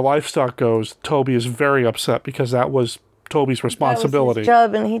 but when the livestock goes, Toby is very upset because that was Toby's responsibility. That was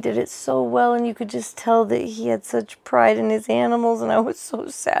his job, and he did it so well, and you could just tell that he had such pride in his animals, and I was so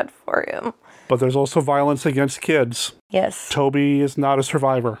sad for him. But there's also violence against kids. Yes. Toby is not a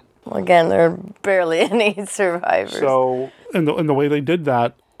survivor. Well, again, there are barely any survivors. So, in the way they did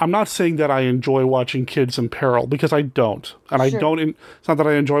that, I'm not saying that I enjoy watching kids in peril, because I don't. And it's not that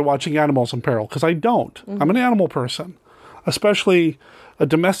I enjoy watching animals in peril, because I don't. Mm-hmm. I'm an animal person. Especially a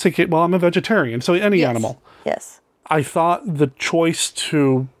domesticated, I'm a vegetarian, so any animal. Yes. I thought the choice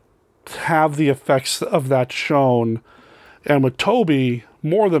to have the effects of that shown, and with Toby,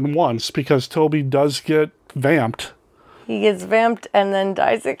 more than once, because Toby does get vamped. he gets vamped and then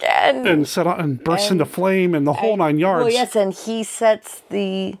dies again. And bursts into flame and the whole 9 yards. Well, yes, and he sets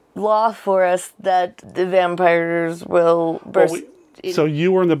the law for us that the vampires will burst. So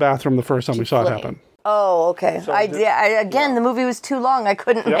you were in the bathroom the first time we saw it happen. Oh, okay. The movie was too long. I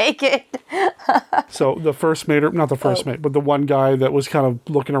couldn't make it. So the first mate, or not the first mate, but the one guy that was kind of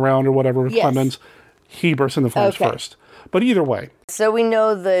looking around or whatever with Clemens, he burst into flames first. But either way. So we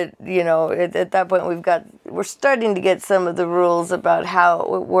know that, at that point we're starting to get some of the rules about how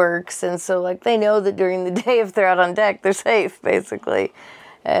it works. And so, they know that during the day, if they're out on deck, they're safe, basically.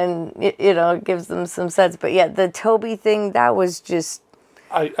 And, it gives them some sense. But yeah, the Toby thing, that was just...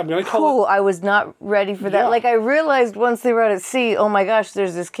 I was not ready for that. I realized once they were out at sea, oh my gosh,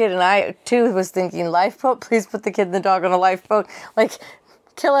 there's this kid. And I, too, was thinking, lifeboat? Please put the kid and the dog on a lifeboat.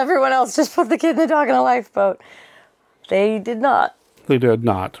 Kill everyone else. Just put the kid and the dog on a lifeboat. They did not. They did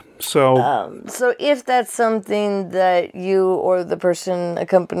not. So... so if that's something that you or the person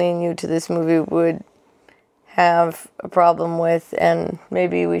accompanying you to this movie would have a problem with, and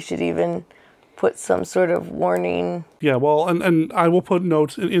maybe we should even... put some sort of warning. Yeah, well, and I will put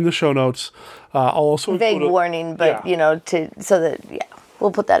notes in the show notes. I'll also vague warning, but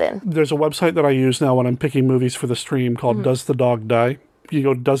we'll put that in. There's a website that I use now when I'm picking movies for the stream called Does the Dog Die? You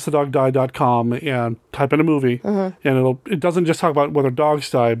go to doesthedogdie.com and type in a movie, and it doesn't just talk about whether dogs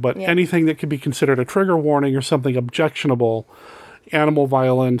die, but anything that could be considered a trigger warning or something objectionable. Animal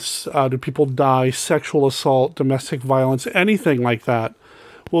violence, do people die, sexual assault, domestic violence, anything like that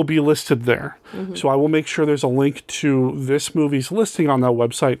will be listed there. So I will make sure there's a link to this movie's listing on that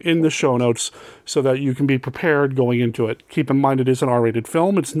website in the show notes so that you can be prepared going into it. Keep in mind it is an R-rated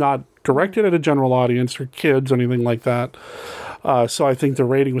film. It's not directed at a general audience or kids or anything like that. So I think the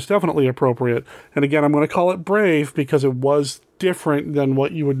rating was definitely appropriate. And again, I'm going to call it brave because it was different than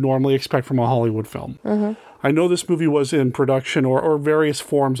what you would normally expect from a Hollywood film. I know this movie was in production or various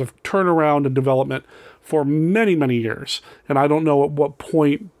forms of turnaround and development for many, many years. And I don't know at what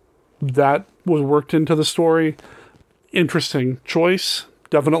point that was worked into the story. Interesting choice.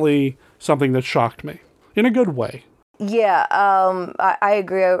 Definitely something that shocked me. In a good way. Yeah, I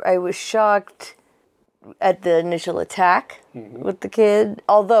agree. I was shocked at the initial attack with the kid.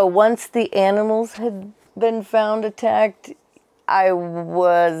 Although once the animals had been found attacked, I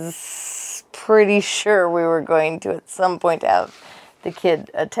was pretty sure we were going to at some point have the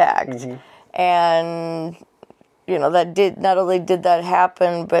kid attacked. And, that not only did that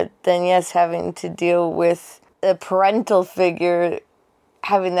happen, but then, yes, having to deal with a parental figure,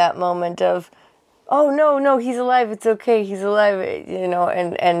 having that moment of, oh, no, he's alive, it's okay, he's alive,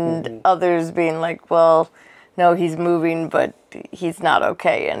 and others being like, well, no, he's moving, but he's not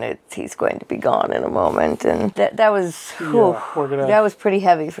okay, and he's going to be gone in a moment. And that was, that was pretty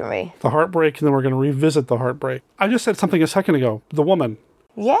heavy for me. The heartbreak, and then we're going to revisit the heartbreak. I just said something a second ago. The woman.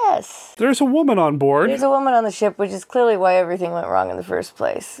 Yes. There's a woman on board. There's a woman on the ship, which is clearly why everything went wrong in the first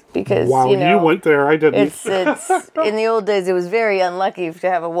place. Because, you went there. I didn't. It's in the old days, it was very unlucky to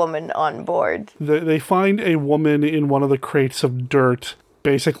have a woman on board. They find a woman in one of the crates of dirt.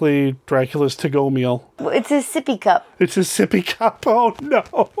 Basically, Dracula's to-go meal. Well, it's his sippy cup. It's his sippy cup. Oh, no.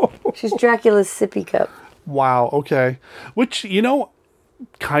 She's Dracula's sippy cup. Wow, okay. Which,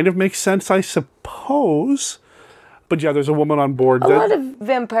 kind of makes sense, I suppose. But yeah, there's a woman on board. A lot of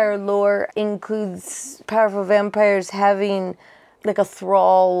vampire lore includes powerful vampires having like a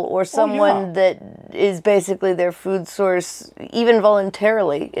thrall or someone that is basically their food source, even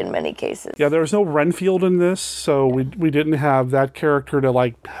voluntarily in many cases. Yeah, there was no Renfield in this, so we didn't have that character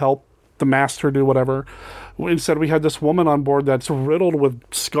to help the master do whatever. Instead, we had this woman on board that's riddled with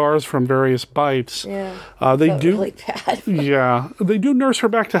scars from various bites. Yeah, they do really bad. Yeah, they do nurse her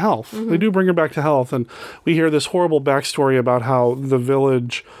back to health. They do bring her back to health, and we hear this horrible backstory about how the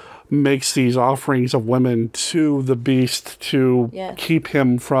village makes these offerings of women to the beast to keep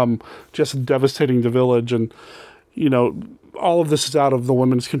him from just devastating the village, and all of this is out of the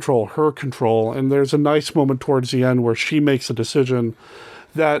woman's control, her control. And there's a nice moment towards the end where she makes a decision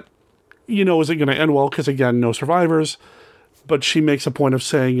that, isn't going to end well because, again, no survivors. But she makes a point of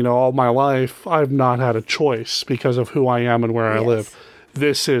saying, all my life, I've not had a choice because of who I am and where I live.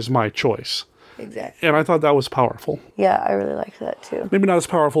 This is my choice. Exactly. And I thought that was powerful. Yeah, I really liked that, too. Maybe not as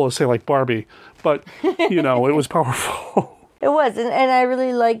powerful as, say, like Barbie, but, it was powerful. It was. And I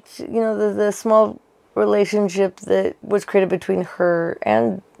really liked, the small relationship that was created between her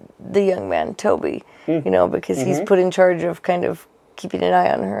and the young man, Toby, because he's put in charge of kind of keeping an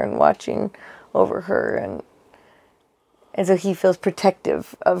eye on her and watching over her, and so he feels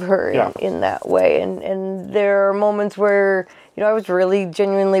protective of her in that way. And there are moments where I was really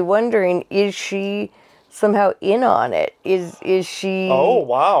genuinely wondering, is she somehow in on it? Is she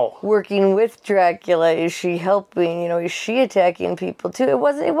working with Dracula? Is she helping? Is she attacking people too? It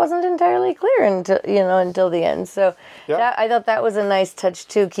wasn't entirely clear until the end. So I thought that was a nice touch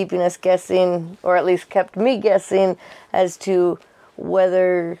too, keeping us guessing, or at least kept me guessing as to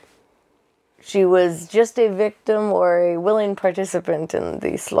whether she was just a victim or a willing participant in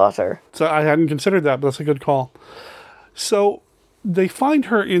the slaughter. So I hadn't considered that, but that's a good call. So they find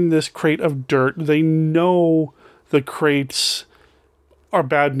her in this crate of dirt. They know the crates are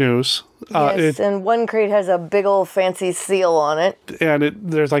bad news. Yes, and one crate has a big old fancy seal on it. And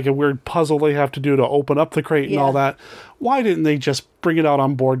there's like a weird puzzle they have to do to open up the crate and all that. Why didn't they just bring it out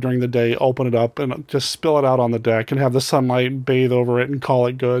on board during the day, open it up, and just spill it out on the deck and have the sunlight bathe over it and call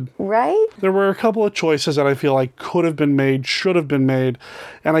it good? Right? There were a couple of choices that I feel like could have been made, should have been made,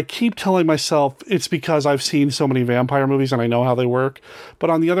 and I keep telling myself it's because I've seen so many vampire movies and I know how they work. But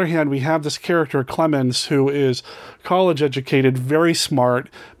on the other hand, we have this character, Clemens, who is college educated, very smart,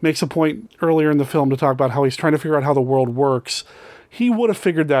 makes a point earlier in the film to talk about how he's trying to figure out how the world works. He would have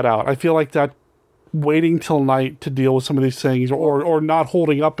figured that out. I feel like that waiting till night to deal with some of these things, or not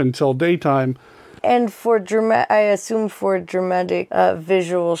holding up until daytime. And I assume for dramatic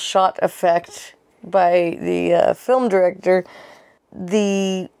visual shot effect by the film director,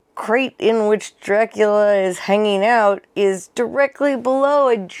 the crate in which Dracula is hanging out is directly below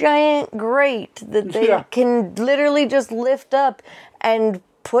a giant grate that they can literally just lift up and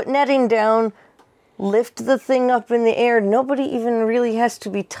put netting down, lift the thing up in the air. Nobody even really has to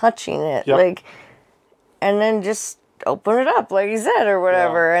be touching it. And then just open it up, like you said, or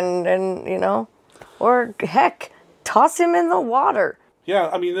whatever. And or heck, toss him in the water. Yeah,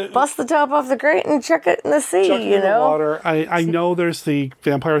 I mean... Bust the top off the grate and chuck it in the sea, chuck it in the water. I know there's the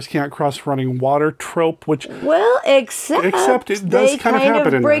vampires can't cross running water trope, which... Well, except it does kind of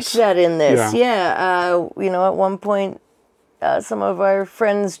happen in this. They break that in this, at one point, some of our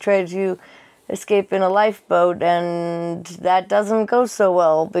friends tried to escape in a lifeboat, and that doesn't go so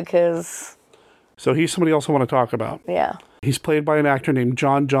well because... So he's somebody else I want to talk about. Yeah. He's played by an actor named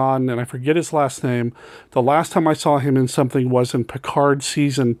John, and I forget his last name. The last time I saw him in something was in Picard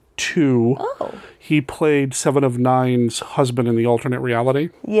Season 2. Oh. He played Seven of Nine's husband in the alternate reality.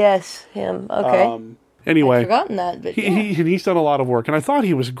 Yes, him. Okay. Anyway. I'd forgotten that, but he's done a lot of work, and I thought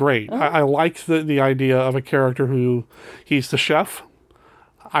he was great. Uh-huh. I liked the idea of a character who, he's the chef.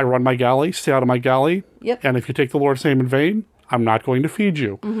 I run my galley, stay out of my galley. Yep. And if you take the Lord's name in vain, I'm not going to feed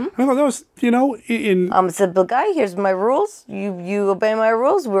you. Mm-hmm. I thought that was, I'm a simple guy. Here's my rules. You obey my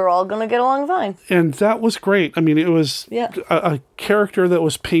rules. We're all going to get along fine. And that was great. I mean, it was a character that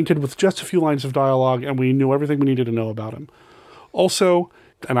was painted with just a few lines of dialogue, and we knew everything we needed to know about him. Also,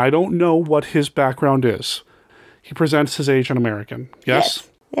 and I don't know what his background is, he presents as Asian American. Yes?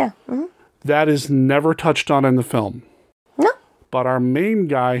 Yeah. Mm-hmm. That is never touched on in the film. No. But our main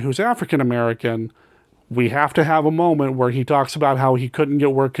guy, who's African American... We have to have a moment where he talks about how he couldn't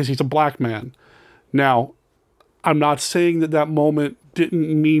get work because he's a black man. Now, I'm not saying that moment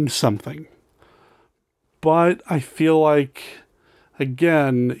didn't mean something. But I feel like,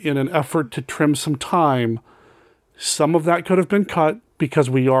 again, in an effort to trim some time, some of that could have been cut because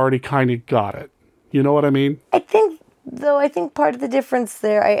we already kind of got it. You know what I mean? I think part of the difference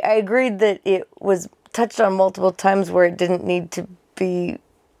there, I agreed that it was touched on multiple times where it didn't need to be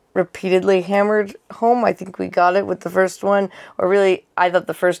repeatedly hammered home. I think we got it with the first one, or really I thought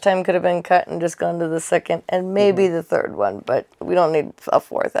the first time could have been cut and just gone to the second and maybe the third one, but we don't need a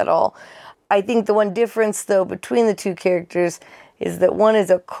fourth at all. I think the one difference though between the two characters is that one is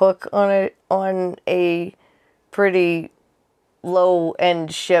a cook on a pretty low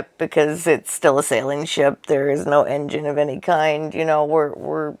end ship because it's still a sailing ship. There is no engine of any kind.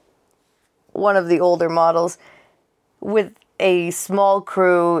 We're one of the older models with a small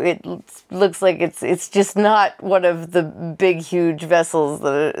crew. It looks like it's just not one of the big, huge vessels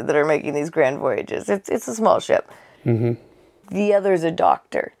that are making these grand voyages. It's a small ship. Mm-hmm. The other's a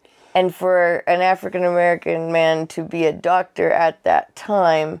doctor. And for an African-American man to be a doctor at that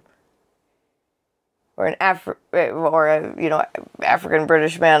time, or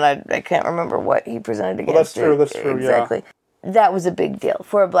African-British man, I can't remember what he presented against. Well, that's true, exactly. Yeah. That was a big deal.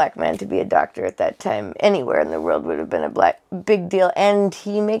 For a black man to be a doctor at that time, anywhere in the world would have been a big deal. And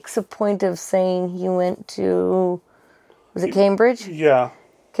he makes a point of saying he went to, was it Cambridge? Yeah.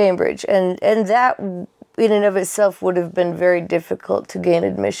 Cambridge. And that in and of itself would have been very difficult to gain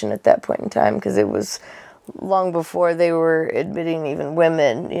admission at that point in time because it was long before they were admitting even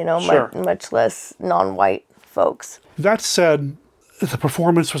women, Sure. much less non-white folks. That said, the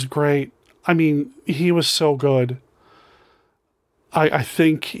performance was great. I mean, he was so good. I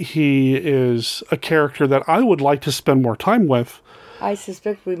think he is a character that I would like to spend more time with. I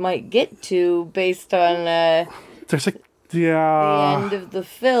suspect we might get to based on There's a the end of the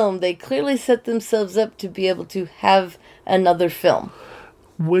film. They clearly set themselves up to be able to have another film.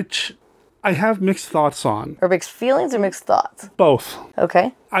 Which I have mixed thoughts on. Or mixed feelings or mixed thoughts? Both.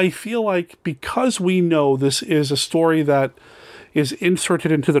 Okay. I feel like because we know this is a story that is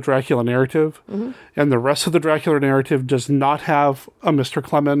inserted into the Dracula narrative, and the rest of the Dracula narrative does not have a Mr.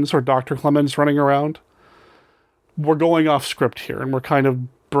 Clemens or Dr. Clemens running around, we're going off script here, and we're kind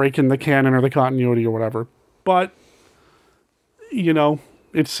of breaking the canon or the continuity or whatever. But, you know,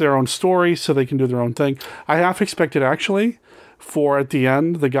 it's their own story, so they can do their own thing. I half expected, actually, for at the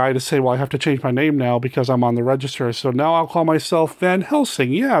end, the guy to say, well, I have to change my name now because I'm on the register, so now I'll call myself Van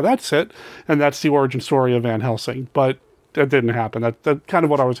Helsing. Yeah, that's it. And that's the origin story of Van Helsing. But that didn't happen. That's kind of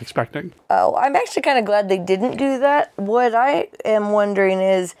what I was expecting. Oh, I'm actually kind of glad they didn't do that. What I am wondering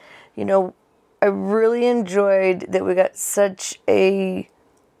is, you know, I really enjoyed that we got such a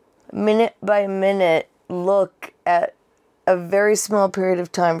minute-by-minute look at a very small period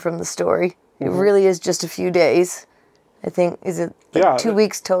of time from the story. It really is just a few days. I think, is it like 2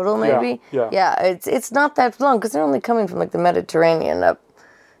 weeks total, maybe? Yeah, it's not that long, because they're only coming from, like, the Mediterranean up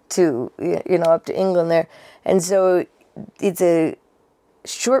to, you know, up to England there. And so it's a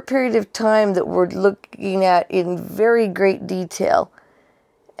short period of time that we're looking at in very great detail.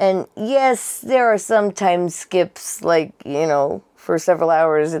 And yes, there are sometimes skips, like, you know, for several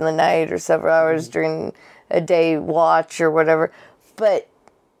hours in the night or several hours during a day watch or whatever. But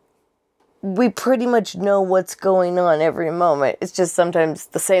we pretty much know what's going on every moment. It's just sometimes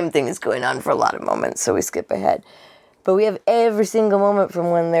the same thing is going on for a lot of moments, so we skip ahead. But we have every single moment from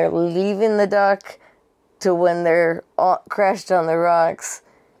when they're leaving the dock to when they're crashed on the rocks,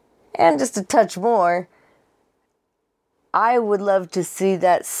 and just a touch more. I would love to see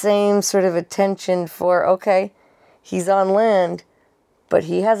that same sort of attention for, okay, he's on land, but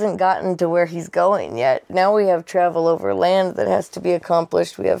he hasn't gotten to where he's going yet. Now we have travel over land that has to be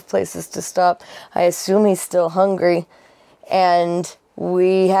accomplished. We have places to stop. I assume he's still hungry, and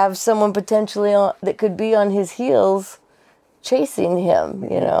we have someone potentially that could be on his heels chasing him,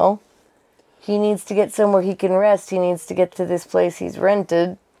 you know. He needs to get somewhere he can rest. He needs to get to this place he's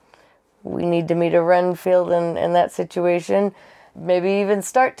rented. We need to meet a Renfield in that situation. Maybe even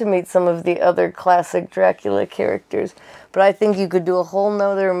start to meet some of the other classic Dracula characters. But I think you could do a whole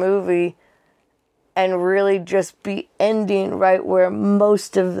nother movie and really just be ending right where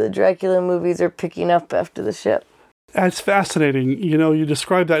most of the Dracula movies are picking up after the ship. It's fascinating. You know, you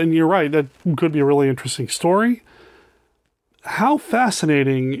described that, and you're right. That could be a really interesting story. How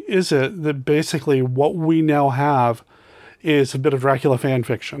fascinating is it that basically what we now have is a bit of Dracula fan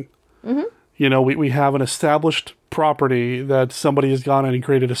fiction? You know, we have an established property that somebody has gone in and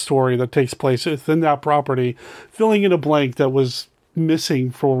created a story that takes place within that property, filling in a blank that was missing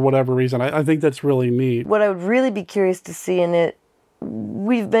for whatever reason. I think that's really neat. What I would really be curious to see in it,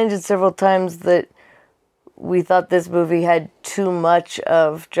 we've mentioned several times that we thought this movie had too much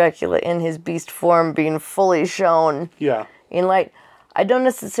of Dracula in his beast form being fully shown. Yeah. In light. I don't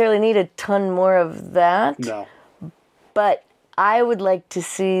necessarily need a ton more of that. No. But I would like to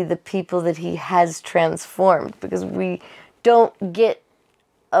see the people that he has transformed, because we don't get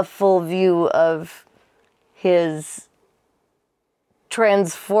a full view of his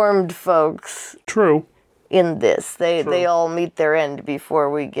transformed folks. True. In this. They all meet their end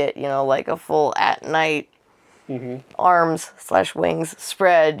before we get, you know, like a full at night arms/wings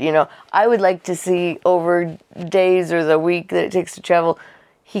spread, you know. I would like to see over days or the week that it takes to travel,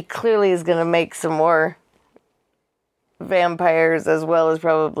 he clearly is going to make some more vampires, as well as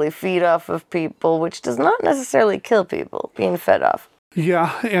probably feed off of people, which does not necessarily kill people, being fed off.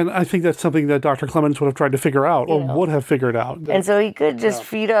 Yeah, and I think that's something that Dr. Clemens would have tried to figure out, or would have figured out. And so he could just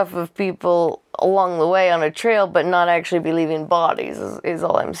feed off of people along the way on a trail, but not actually be leaving bodies, is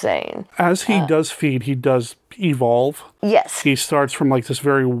all I'm saying. As he does feed, he does evolve. Yes. He starts from like this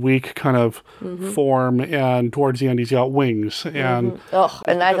very weak kind of form, and towards the end he's got wings. And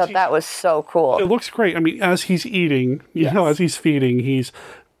and I thought that was so cool. It looks great. I mean, as he's eating, you know, as he's feeding, he's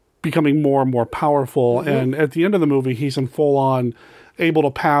becoming more and more powerful. And at the end of the movie, he's in full-on able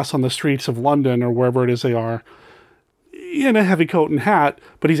to pass on the streets of London or wherever it is they are in a heavy coat and hat,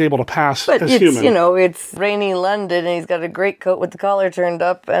 but he's able to pass as human. But you know, it's rainy London, and he's got a great coat with the collar turned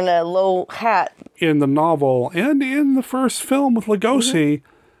up and a low hat. In the novel and in the first film with Lugosi,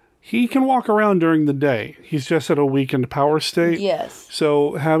 he can walk around during the day. He's just at a weakened power state. Yes.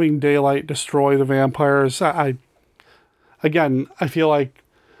 So having daylight destroy the vampires, I feel like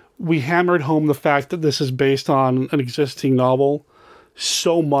we hammered home the fact that this is based on an existing novel.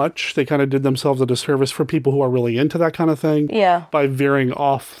 so much, they kind of did themselves a disservice for people who are really into that kind of thing. Yeah. By veering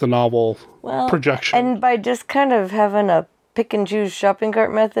off the novel projection. And by just kind of having a pick and choose shopping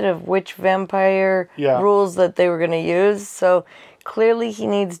cart method of which vampire rules that they were going to use. So clearly he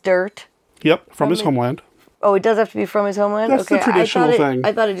needs dirt. Yep, from his homeland. Oh, it does have to be from his homeland? That's the traditional thing.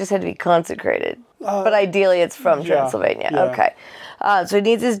 I thought it just had to be consecrated. But ideally it's from Transylvania. Yeah. Okay. So he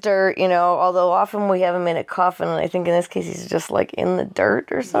needs his dirt, although often we have him in a coffin, and I think in this case he's just like in the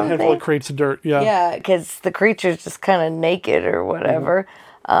dirt or something. A handful of crates of dirt, yeah. Yeah, because the creature's just kind of naked or whatever,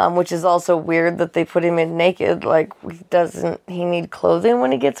 which is also weird that they put him in naked. Like, doesn't he need clothing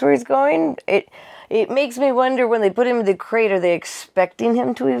when he gets where he's going? It makes me wonder, when they put him in the crate, are they expecting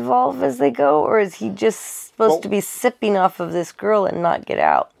him to evolve as they go, or is he just supposed to be sipping off of this girl and not get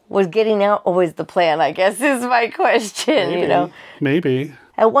out? Was getting out always the plan, I guess, is my question, Maybe.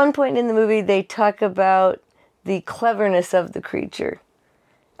 At one point in the movie, they talk about the cleverness of the creature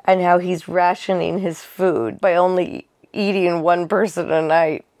and how he's rationing his food by only eating one person a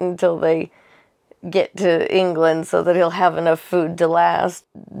night until they get to England so that he'll have enough food to last.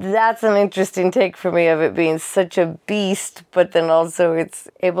 That's an interesting take for me of it being such a beast, but then also it's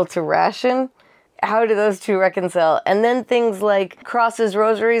able to ration. How do those two reconcile? And then things like crosses,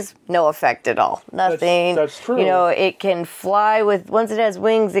 rosaries, no effect at all. Nothing. That's true. It can fly once it has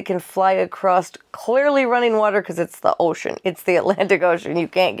wings, it can fly across clearly running water because it's the ocean. It's the Atlantic Ocean. You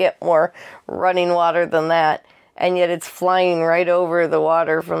can't get more running water than that. And yet it's flying right over the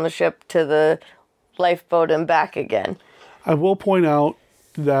water from the ship to the lifeboat and back again. I will point out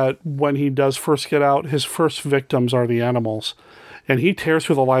that when he does first get out, his first victims are the animals. And he tears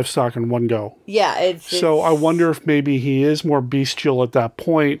through the livestock in one go. Yeah, So I wonder if maybe he is more bestial at that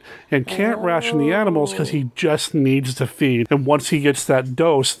point and can't ration the animals because he just needs to feed. And once he gets that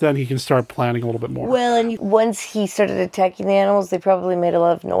dose, then he can start planning a little bit more. Well, and once he started attacking the animals, they probably made a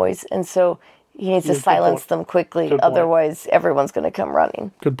lot of noise. And so he needs to silence them quickly. Otherwise, everyone's going to come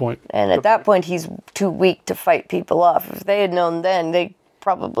running. Good point. And at that point, he's too weak to fight people off. If they had known then, they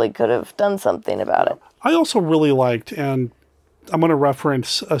probably could have done something about it. I also really liked, and I'm going to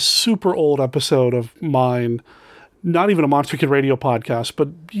reference a super old episode of mine, not even a Monster Kid Radio podcast, but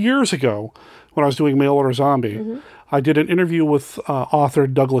years ago when I was doing Mail Order Zombie, I did an interview with author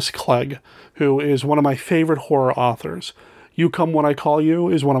Douglas Clegg, who is one of my favorite horror authors. You Come When I Call You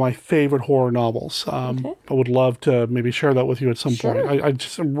is one of my favorite horror novels. I would love to maybe share that with you at some point. I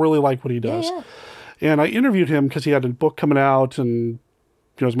just really like what he does. Yeah. And I interviewed him because he had a book coming out, and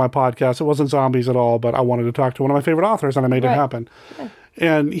it was my podcast. It wasn't zombies at all, but I wanted to talk to one of my favorite authors, and I made it happen. Yeah.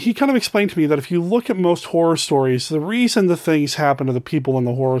 And he kind of explained to me that if you look at most horror stories, the reason the things happen to the people in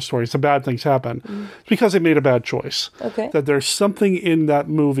the horror stories, the bad things happen, is because they made a bad choice. That there's something in that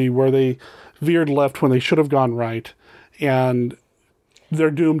movie where they veered left when they should have gone right, and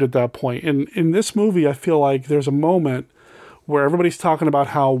they're doomed at that point. And in this movie, I feel like there's a moment where everybody's talking about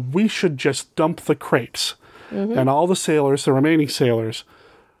how we should just dump the crates and all the sailors, the remaining sailors,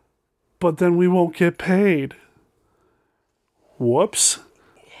 but then we won't get paid. Whoops.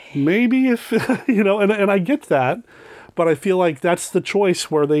 Maybe if, and I get that, but I feel like that's the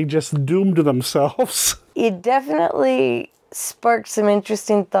choice where they just doomed themselves. It definitely sparked some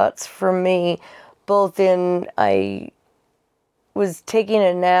interesting thoughts for me, both in, I was taking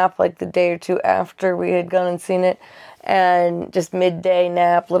a nap like the day or two after we had gone and seen it, and just midday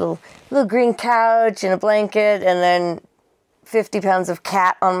nap, little green couch and a blanket, and then 50 pounds of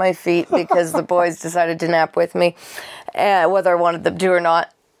cat on my feet because the boys decided to nap with me, whether I wanted them to or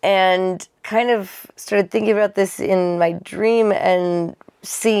not. And kind of started thinking about this in my dream and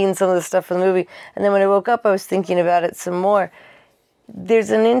seeing some of the stuff from the movie. And then when I woke up, I was thinking about it some more. There's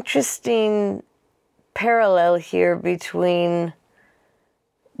an interesting parallel here between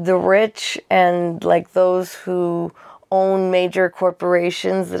the rich and like those who own major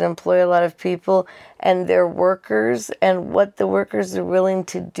corporations that employ a lot of people and their workers, and what the workers are willing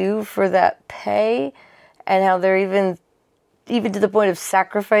to do for that pay, and how they're even to the point of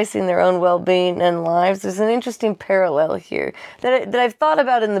sacrificing their own well-being and lives. There's an interesting parallel here that I've thought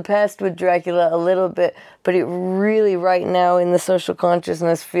about in the past with Dracula a little bit, but it really right now in the social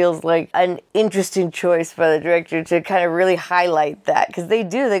consciousness feels like an interesting choice by the director to kind of really highlight that, because they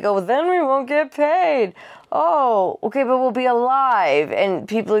go, well, then we won't get paid. Oh, okay, but we'll be alive. And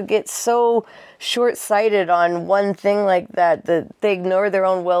people get so short-sighted on one thing like that they ignore their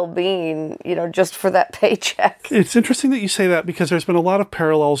own well-being, just for that paycheck. It's interesting that you say that, because there's been a lot of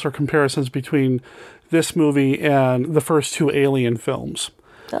parallels or comparisons between this movie and the first two Alien films.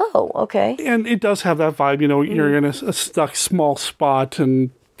 Oh, okay. And it does have that vibe, you're in a stuck small spot,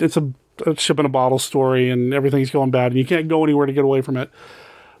 and it's a a ship in a bottle story and everything's going bad and you can't go anywhere to get away from it.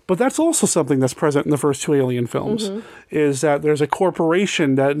 But that's also something that's present in the first two Alien films, is that there's a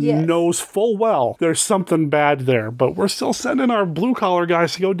corporation that knows full well there's something bad there, but we're still sending our blue-collar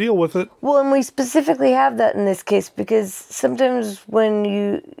guys to go deal with it. Well, and we specifically have that in this case because sometimes when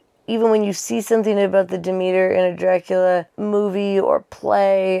you see something about the Demeter in a Dracula movie or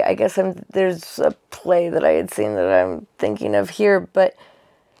play, I guess there's a play that I had seen that I'm thinking of here, but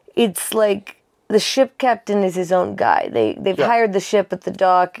it's like the ship captain is his own guy. They've hired the ship at the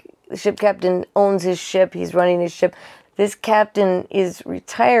dock. The ship captain owns his ship. He's running his ship. This captain is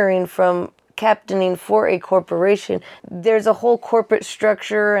retiring from captaining for a corporation. There's a whole corporate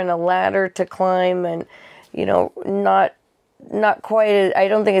structure and a ladder to climb, and not quite. I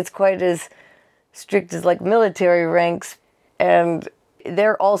don't think it's quite as strict as like military ranks, and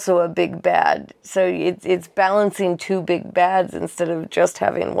they're also a big bad. So it's balancing two big bads instead of just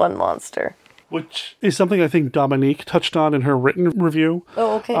having one monster. Which is something I think Dominique touched on in her written review.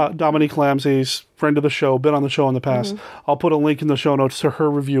 Oh, okay. Dominique Lamsey's friend of the show, been on the show in the past. I'll put a link in the show notes to her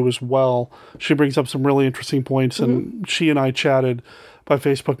review as well. She brings up some really interesting points, and she and I chatted by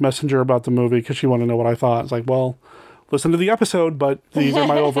Facebook Messenger about the movie because she wanted to know what I thought. It's like, well, listen to the episode, but these are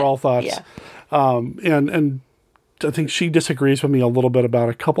my overall thoughts. And I think she disagrees with me a little bit about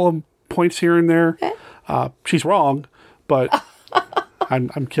a couple of points here and there. She's wrong, but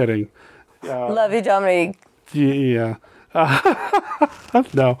I'm kidding. Love you, Dominique. Yeah.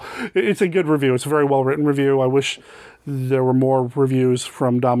 No, it's a good review. It's a very well-written review. I wish there were more reviews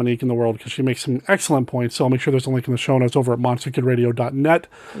from Dominique in the world because she makes some excellent points. So I'll make sure there's a link in the show notes over at monsterkidradio.net.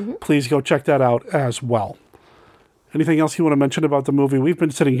 Please go check that out as well. Anything else you want to mention about the movie? We've been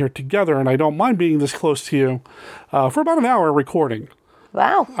sitting here together, and I don't mind being this close to you, for about an hour recording.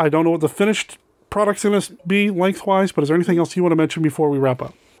 Wow. I don't know what the finished product's going to be lengthwise, but is there anything else you want to mention before we wrap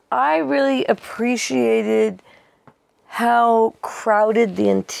up? I really appreciated how crowded the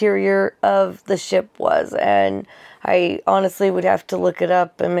interior of the ship was, and I honestly would have to look it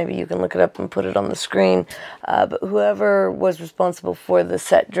up, and maybe you can look it up and put it on the screen, but whoever was responsible for the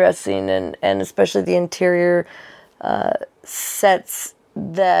set dressing and especially the interior sets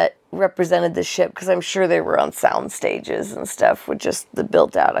that represented the ship, because I'm sure they were on sound stages and stuff with just the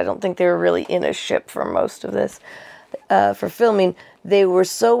built out. I don't think they were really in a ship for most of this. For filming, they were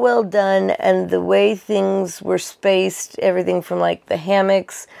so well done, and the way things were spaced, everything from like the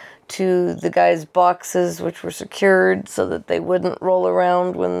hammocks to the guys' boxes, which were secured so that they wouldn't roll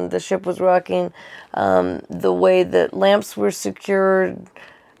around when the ship was rocking, the way that lamps were secured,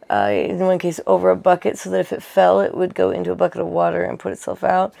 in one case over a bucket so that if it fell, it would go into a bucket of water and put itself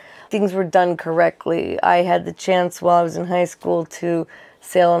out. Things were done correctly. I had the chance while I was in high school to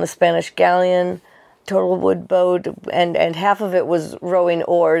sail on a Spanish galleon, total wood boat, and half of it was rowing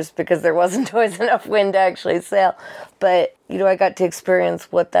oars because there wasn't always enough wind to actually sail. But, I got to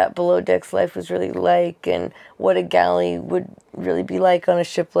experience what that below decks life was really like and what a galley would really be like on a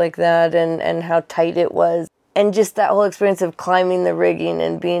ship like that and how tight it was. And just that whole experience of climbing the rigging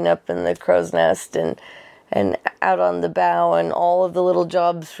and being up in the crow's nest and out on the bow and all of the little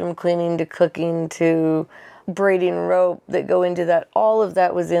jobs from cleaning to cooking to braiding rope that go into that, all of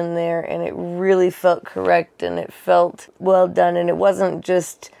that was in there, and it really felt correct and it felt well done, and it wasn't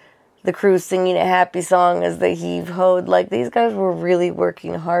just the crew singing a happy song as they heave-hoed. Like, these guys were really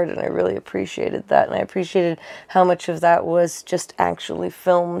working hard, and I really appreciated that, and I appreciated how much of that was just actually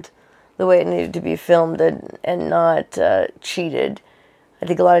filmed the way it needed to be filmed and not cheated. I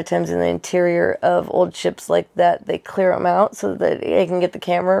think a lot of times in the interior of old ships like that, they clear them out so that they can get the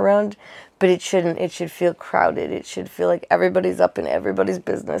camera around. But it shouldn't. It should feel crowded. It should feel like everybody's up in everybody's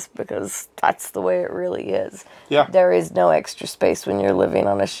business because that's the way it really is. Yeah. There is no extra space when you're living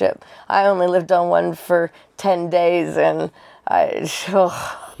on a ship. I only lived on one for 10 days and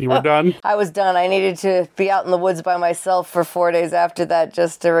You were done? I was done. I needed to be out in the woods by myself for 4 days after that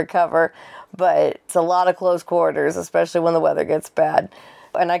just to recover. But it's a lot of close quarters, especially when the weather gets bad.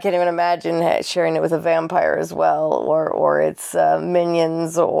 And I can't even imagine sharing it with a vampire as well, or its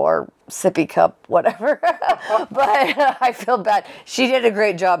minions, or sippy cup, whatever. But I feel bad. She did a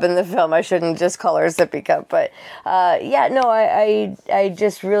great job in the film. I shouldn't just call her a sippy cup. But I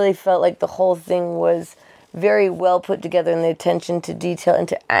just really felt like the whole thing was very well put together, and the attention to detail and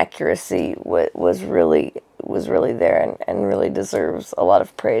to accuracy was really there and really deserves a lot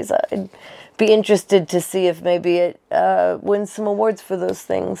of praise. I'd be interested to see if maybe it wins some awards for those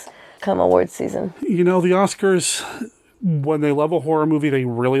things come awards season. The Oscars, when they love a horror movie, they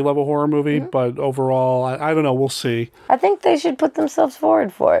really love a horror movie. But overall, I don't know. We'll see. I think they should put themselves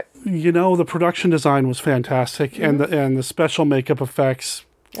forward for it. The production design was fantastic, and the special makeup effects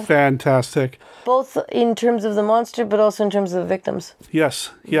fantastic. Both in terms of the monster, but also in terms of the victims.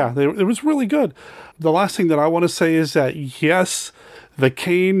 Yes, yeah, it was really good. The last thing that I want to say is that, yes, the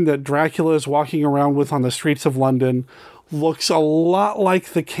cane that Dracula is walking around with on the streets of London looks a lot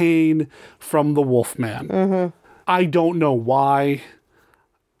like the cane from the Wolfman. Mm-hmm. I don't know why.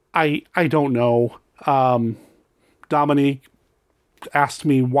 I don't know. Dominique asked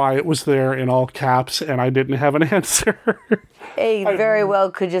me why it was there in all caps, and I didn't have an answer. Very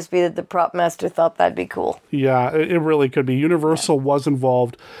well could just be that the prop master thought that'd be cool. Yeah, it really could be. Universal was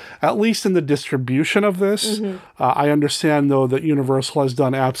involved, at least in the distribution of this. Mm-hmm. I understand, though, that Universal has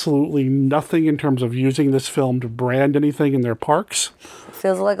done absolutely nothing in terms of using this film to brand anything in their parks.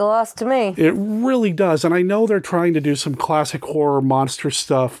 Feels like a loss to me. It really does, and I know they're trying to do some classic horror monster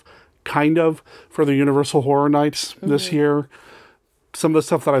stuff, kind of, for the Universal Horror Nights this year. Some of the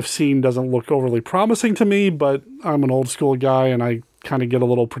stuff that I've seen doesn't look overly promising to me, but I'm an old school guy and I kind of get a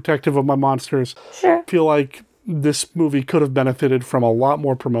little protective of my monsters. Sure. I feel like this movie could have benefited from a lot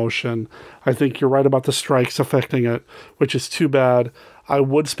more promotion. I think you're right about the strikes affecting it, which is too bad. I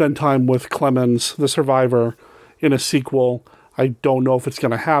would spend time with Clemens, the survivor, in a sequel. I don't know if it's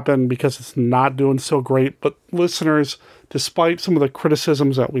going to happen because it's not doing so great, but listeners, despite some of the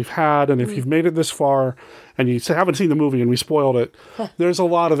criticisms that we've had, and if you've made it this far and you haven't seen the movie and we spoiled it, there's a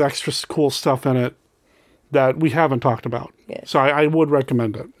lot of extra cool stuff in it that we haven't talked about. Yeah. So I would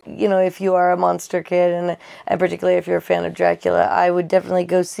recommend it. You know, if you are a monster kid, and particularly if you're a fan of Dracula, I would definitely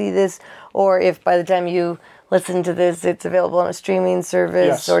go see this, or if by the time you listen to this, it's available on a streaming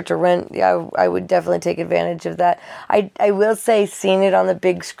service or to rent. Yeah, I would definitely take advantage of that. I will say seeing it on the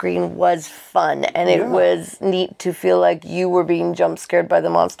big screen was fun, and it was neat to feel like you were being jump scared by the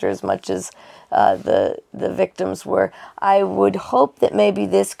monster as much as the victims were. I would hope that maybe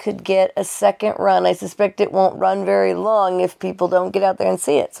this could get a second run. I suspect it won't run very long if people don't get out there and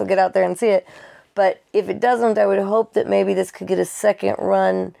see it. So get out there and see it. But if it doesn't, I would hope that maybe this could get a second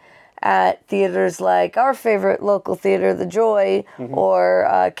run at theaters like our favorite local theater, The Joy, or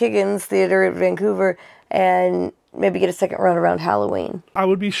Kiggins Theater in Vancouver, and maybe get a second run around Halloween. I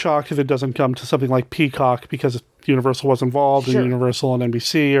would be shocked if it doesn't come to something like Peacock, because Universal was involved, and Universal and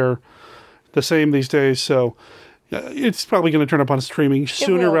NBC are the same these days, so it's probably going to turn up on streaming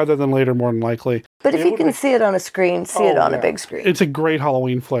sooner rather than later, more than likely. But if you can see it on a screen, see it on a big screen. It's a great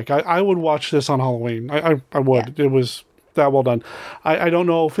Halloween flick. I would watch this on Halloween. I would. Yeah. It was that well done. I don't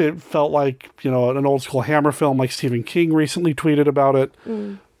know if it felt like, an old school Hammer film like Stephen King recently tweeted about it,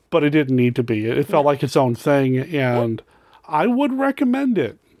 but it didn't need to be. It felt like its own thing, and I would recommend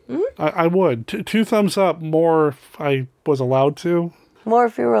it. I would. 2 thumbs up, more if I was allowed to. More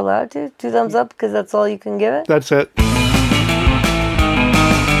if you were allowed to? 2 thumbs up because that's all you can give it? That's it.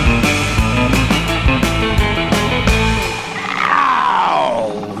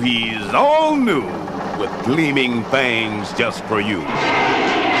 Ow! He's all new, with gleaming fangs just for you.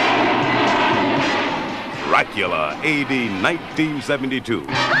 Dracula, AD 1972.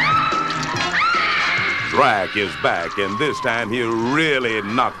 Drac is back, and this time he'll really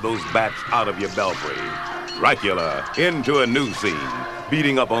knock those bats out of your belfry. Dracula into a new scene,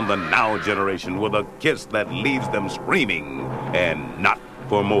 beating up on the now generation with a kiss that leaves them screaming, and not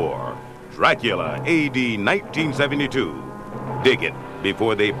for more. Dracula, AD 1972. Dig it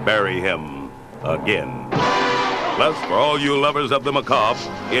before they bury him again. Plus, for all you lovers of the macabre,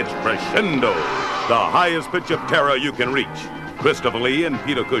 it's Crescendo, the highest pitch of terror you can reach. Christopher Lee and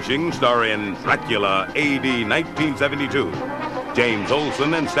Peter Cushing star in Dracula, AD 1972. James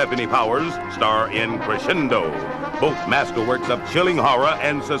Olsen and Stephanie Powers star in Crescendo, both masterworks of chilling horror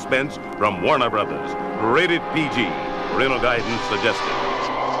and suspense from Warner Brothers. Rated PG. Parental guidance suggested.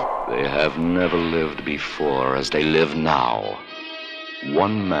 They have never lived before as they live now.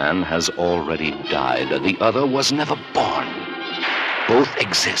 One man has already died, the other was never born. Both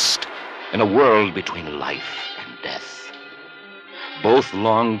exist in a world between life and death. Both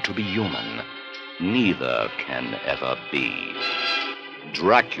long to be human. Neither can ever be.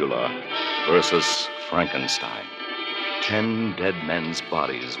 Dracula versus Frankenstein. 10 dead men's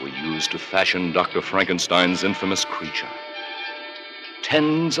bodies were used to fashion Dr. Frankenstein's infamous creature.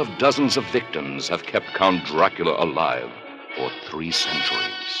 Tens of dozens of victims have kept Count Dracula alive for 3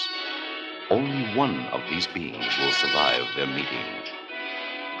 centuries. Only one of these beings will survive their meeting.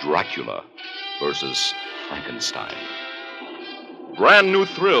 Dracula versus Frankenstein. Brand new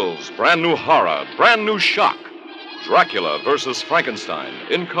thrills, brand new horror, brand new shock. Dracula versus Frankenstein,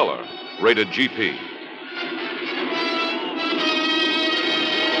 in color, rated GP.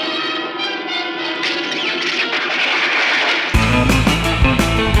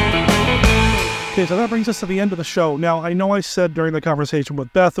 Okay, so that brings us to the end of the show. Now, I know I said during the conversation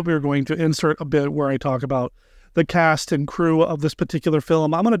with Beth that we were going to insert a bit where I talk about the cast and crew of this particular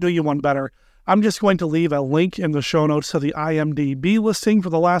film. I'm going to do you one better. I'm just going to leave a link in the show notes to the IMDb listing for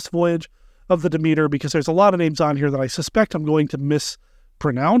The Last Voyage of the Demeter, because there's a lot of names on here that I suspect I'm going to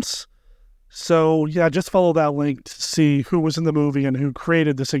mispronounce. So, yeah, just follow that link to see who was in the movie and who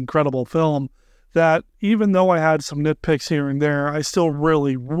created this incredible film that, even though I had some nitpicks here and there, I still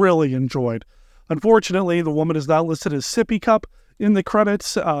really, really enjoyed. Unfortunately, the woman is not listed as Sippy Cup in the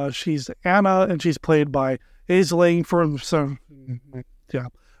credits. She's Anna, and she's played by Aisling from... So, yeah.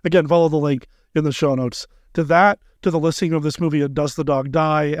 Again, follow the link in the show notes to that, to the listing of this movie, Does the Dog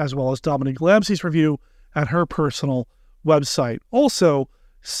Die?, as well as Dominique Lampsey's review at her personal website. Also,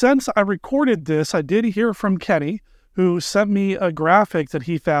 since I recorded this, I did hear from Kenny, who sent me a graphic that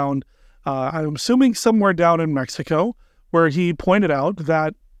he found, I'm assuming somewhere down in Mexico, where he pointed out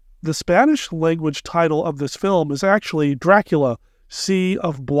that the Spanish language title of this film is actually Dracula, Sea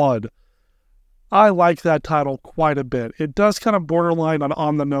of Blood. I like that title quite a bit. It does kind of borderline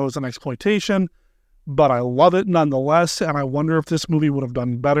on the nose and exploitation, but I love it nonetheless, and I wonder if this movie would have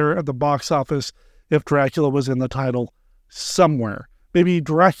done better at the box office if Dracula was in the title somewhere. Maybe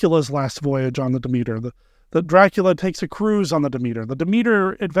Dracula's Last Voyage on the Demeter. The Dracula takes a cruise on the Demeter. The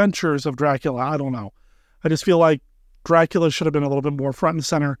Demeter Adventures of Dracula. I don't know. I just feel like Dracula should have been a little bit more front and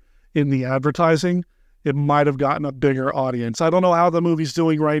center in the advertising. It might have gotten a bigger audience. I don't know how the movie's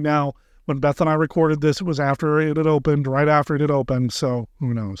doing right now. When Beth and I recorded this, it was after it had opened, right after it had opened, so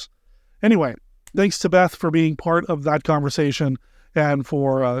who knows. Anyway, thanks to Beth for being part of that conversation and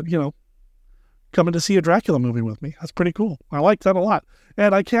for, coming to see a Dracula movie with me. That's pretty cool. I like that a lot.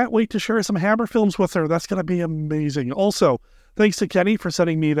 And I can't wait to share some Hammer films with her. That's going to be amazing. Also, thanks to Kenny for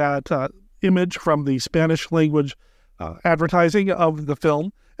sending me that image from the Spanish language advertising of the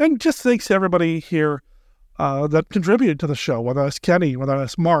film. And just thanks to everybody here that contributed to the show, whether it's Kenny, whether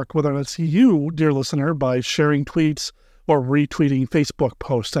it's Mark, whether it's you, dear listener, by sharing tweets or retweeting Facebook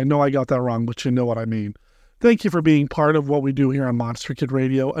posts. I know I got that wrong, but you know what I mean. Thank you for being part of what we do here on Monster Kid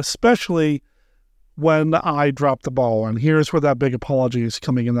Radio, especially when I drop the ball. And here's where that big apology is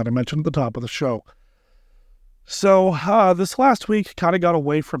coming in that I mentioned at the top of the show. So this last week kind of got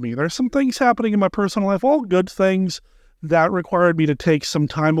away from me. There's some things happening in my personal life, all good things, that required me to take some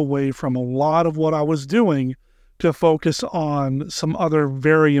time away from a lot of what I was doing to focus on some other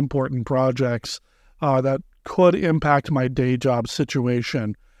very important projects that could impact my day job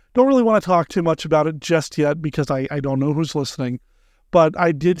situation. Don't really want to talk too much about it just yet because I don't know who's listening, but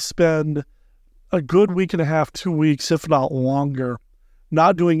I did spend a good week and a half, 2 weeks, if not longer,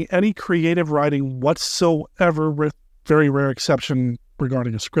 not doing any creative writing whatsoever, with very rare exception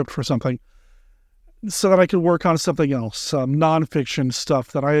regarding a script for something, so that I could work on something else, some nonfiction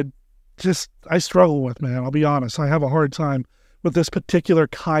stuff that I struggle with, man. I'll be honest. I have a hard time with this particular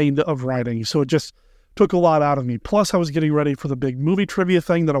kind of writing, so it just took a lot out of me. Plus, I was getting ready for the big movie trivia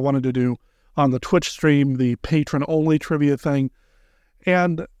thing that I wanted to do on the Twitch stream, the patron-only trivia thing,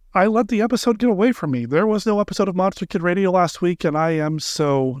 and I let the episode get away from me. There was no episode of Monster Kid Radio last week, and I am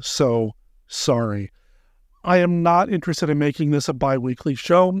so sorry. I am not interested in making this a bi-weekly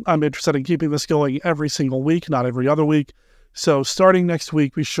show. I'm interested in keeping this going every single week, not every other week. So starting next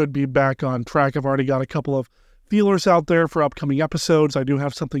week, we should be back on track. I've already got a couple of feelers out there for upcoming episodes. I do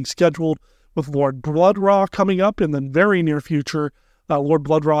have something scheduled with Lord Bloodraw coming up in the very near future. Lord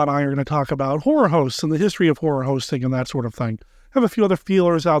Bloodraw and I are going to talk about horror hosts and the history of horror hosting and that sort of thing. I have a few other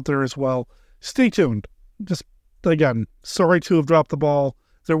feelers out there as well. Stay tuned. Just, again, sorry to have dropped the ball.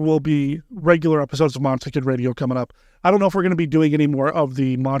 There will be regular episodes of Monster Kid Radio coming up. I don't know if we're going to be doing any more of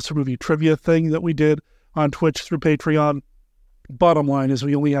the monster movie trivia thing that we did on Twitch through Patreon. Bottom line is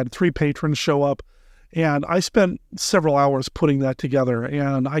we only had 3 patrons show up, and I spent several hours putting that together,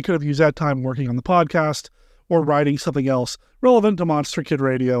 and I could have used that time working on the podcast or writing something else relevant to Monster Kid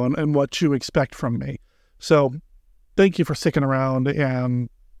Radio and what you expect from me. So thank you for sticking around and,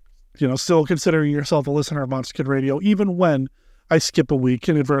 still considering yourself a listener of Monster Kid Radio, even when I skip a week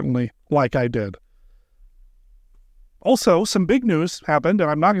inadvertently, like I did. Also, some big news happened, and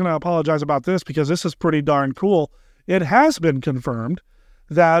I'm not going to apologize about this because this is pretty darn cool. It has been confirmed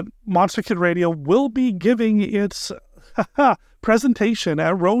that Monster Kid Radio will be giving its presentation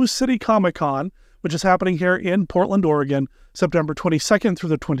at Rose City Comic Con, which is happening here in Portland, Oregon, September 22nd through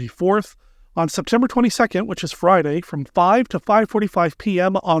the 24th. On September 22nd, which is Friday, from 5 to 5:45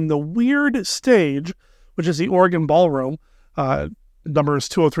 p.m. on the Weird Stage, which is the Oregon Ballroom, numbers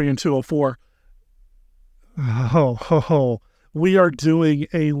 203 and 204. We are doing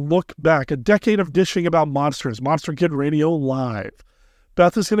a look back, a decade of dishing about monsters, Monster Kid Radio Live.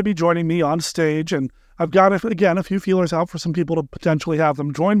 Beth is going to be joining me on stage, and I've got, again, a few feelers out for some people to potentially have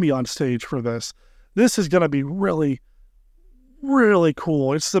them join me on stage for this. This is going to be really, really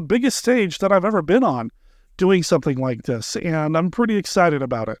cool. It's the biggest stage that I've ever been on doing something like this, and I'm pretty excited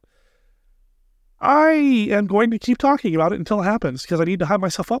about it. I am going to keep talking about it until it happens, because I need to hype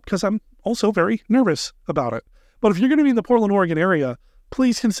myself up, because I'm also very nervous about it. But if you're going to be in the Portland, Oregon area,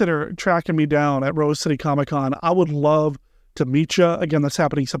 please consider tracking me down at Rose City Comic Con. I would love to meet you. Again, that's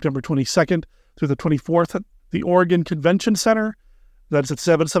happening September 22nd through the 24th at the Oregon Convention Center. That's at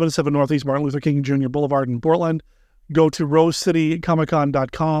 777 Northeast Martin Luther King Jr. Boulevard in Portland. Go to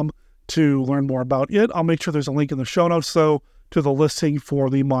rosecitycomiccon.com to learn more about it. I'll make sure there's a link in the show notes, though, to the listing for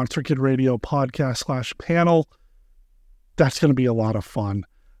the Monster Kid Radio podcast/panel. That's going to be a lot of fun.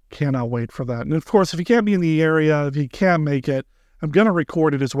 Cannot wait for that. And of course, if you can't be in the area, if you can't make it, I'm going to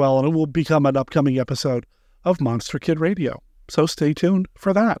record it as well, and it will become an upcoming episode of Monster Kid Radio. So stay tuned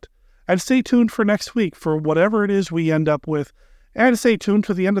for that. And stay tuned for next week for whatever it is we end up with. And stay tuned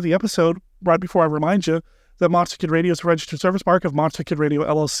to the end of the episode, right before I remind you that Monster Kid Radio is a registered service mark of Monster Kid Radio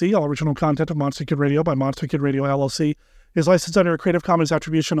LLC. All original content of Monster Kid Radio by Monster Kid Radio LLC is licensed under a Creative Commons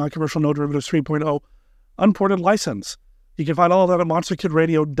Attribution Non-Commercial No Derivatives 3.0 unported license. You can find all of that at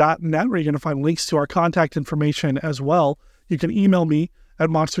monsterkidradio.net, where you're going to find links to our contact information as well. You can email me at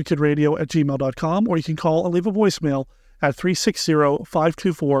monsterkidradio@gmail.com, or you can call and leave a voicemail at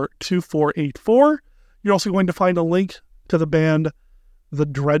 360-524-2484. You're also going to find a link to the band The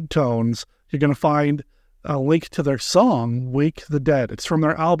Dreadtones. You're going to find a link to their song, Wake the Dead. It's from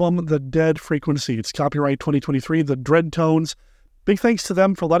their album, The Dead Frequency. It's copyright 2023, The Dreadtones. Big thanks to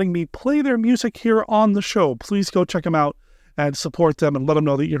them for letting me play their music here on the show. Please go check them out and support them and let them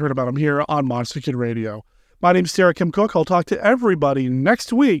know that you heard about them here on Monster Kid Radio. My name's Derek M. Koch. I'll talk to everybody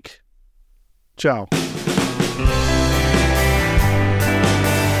next week. Ciao.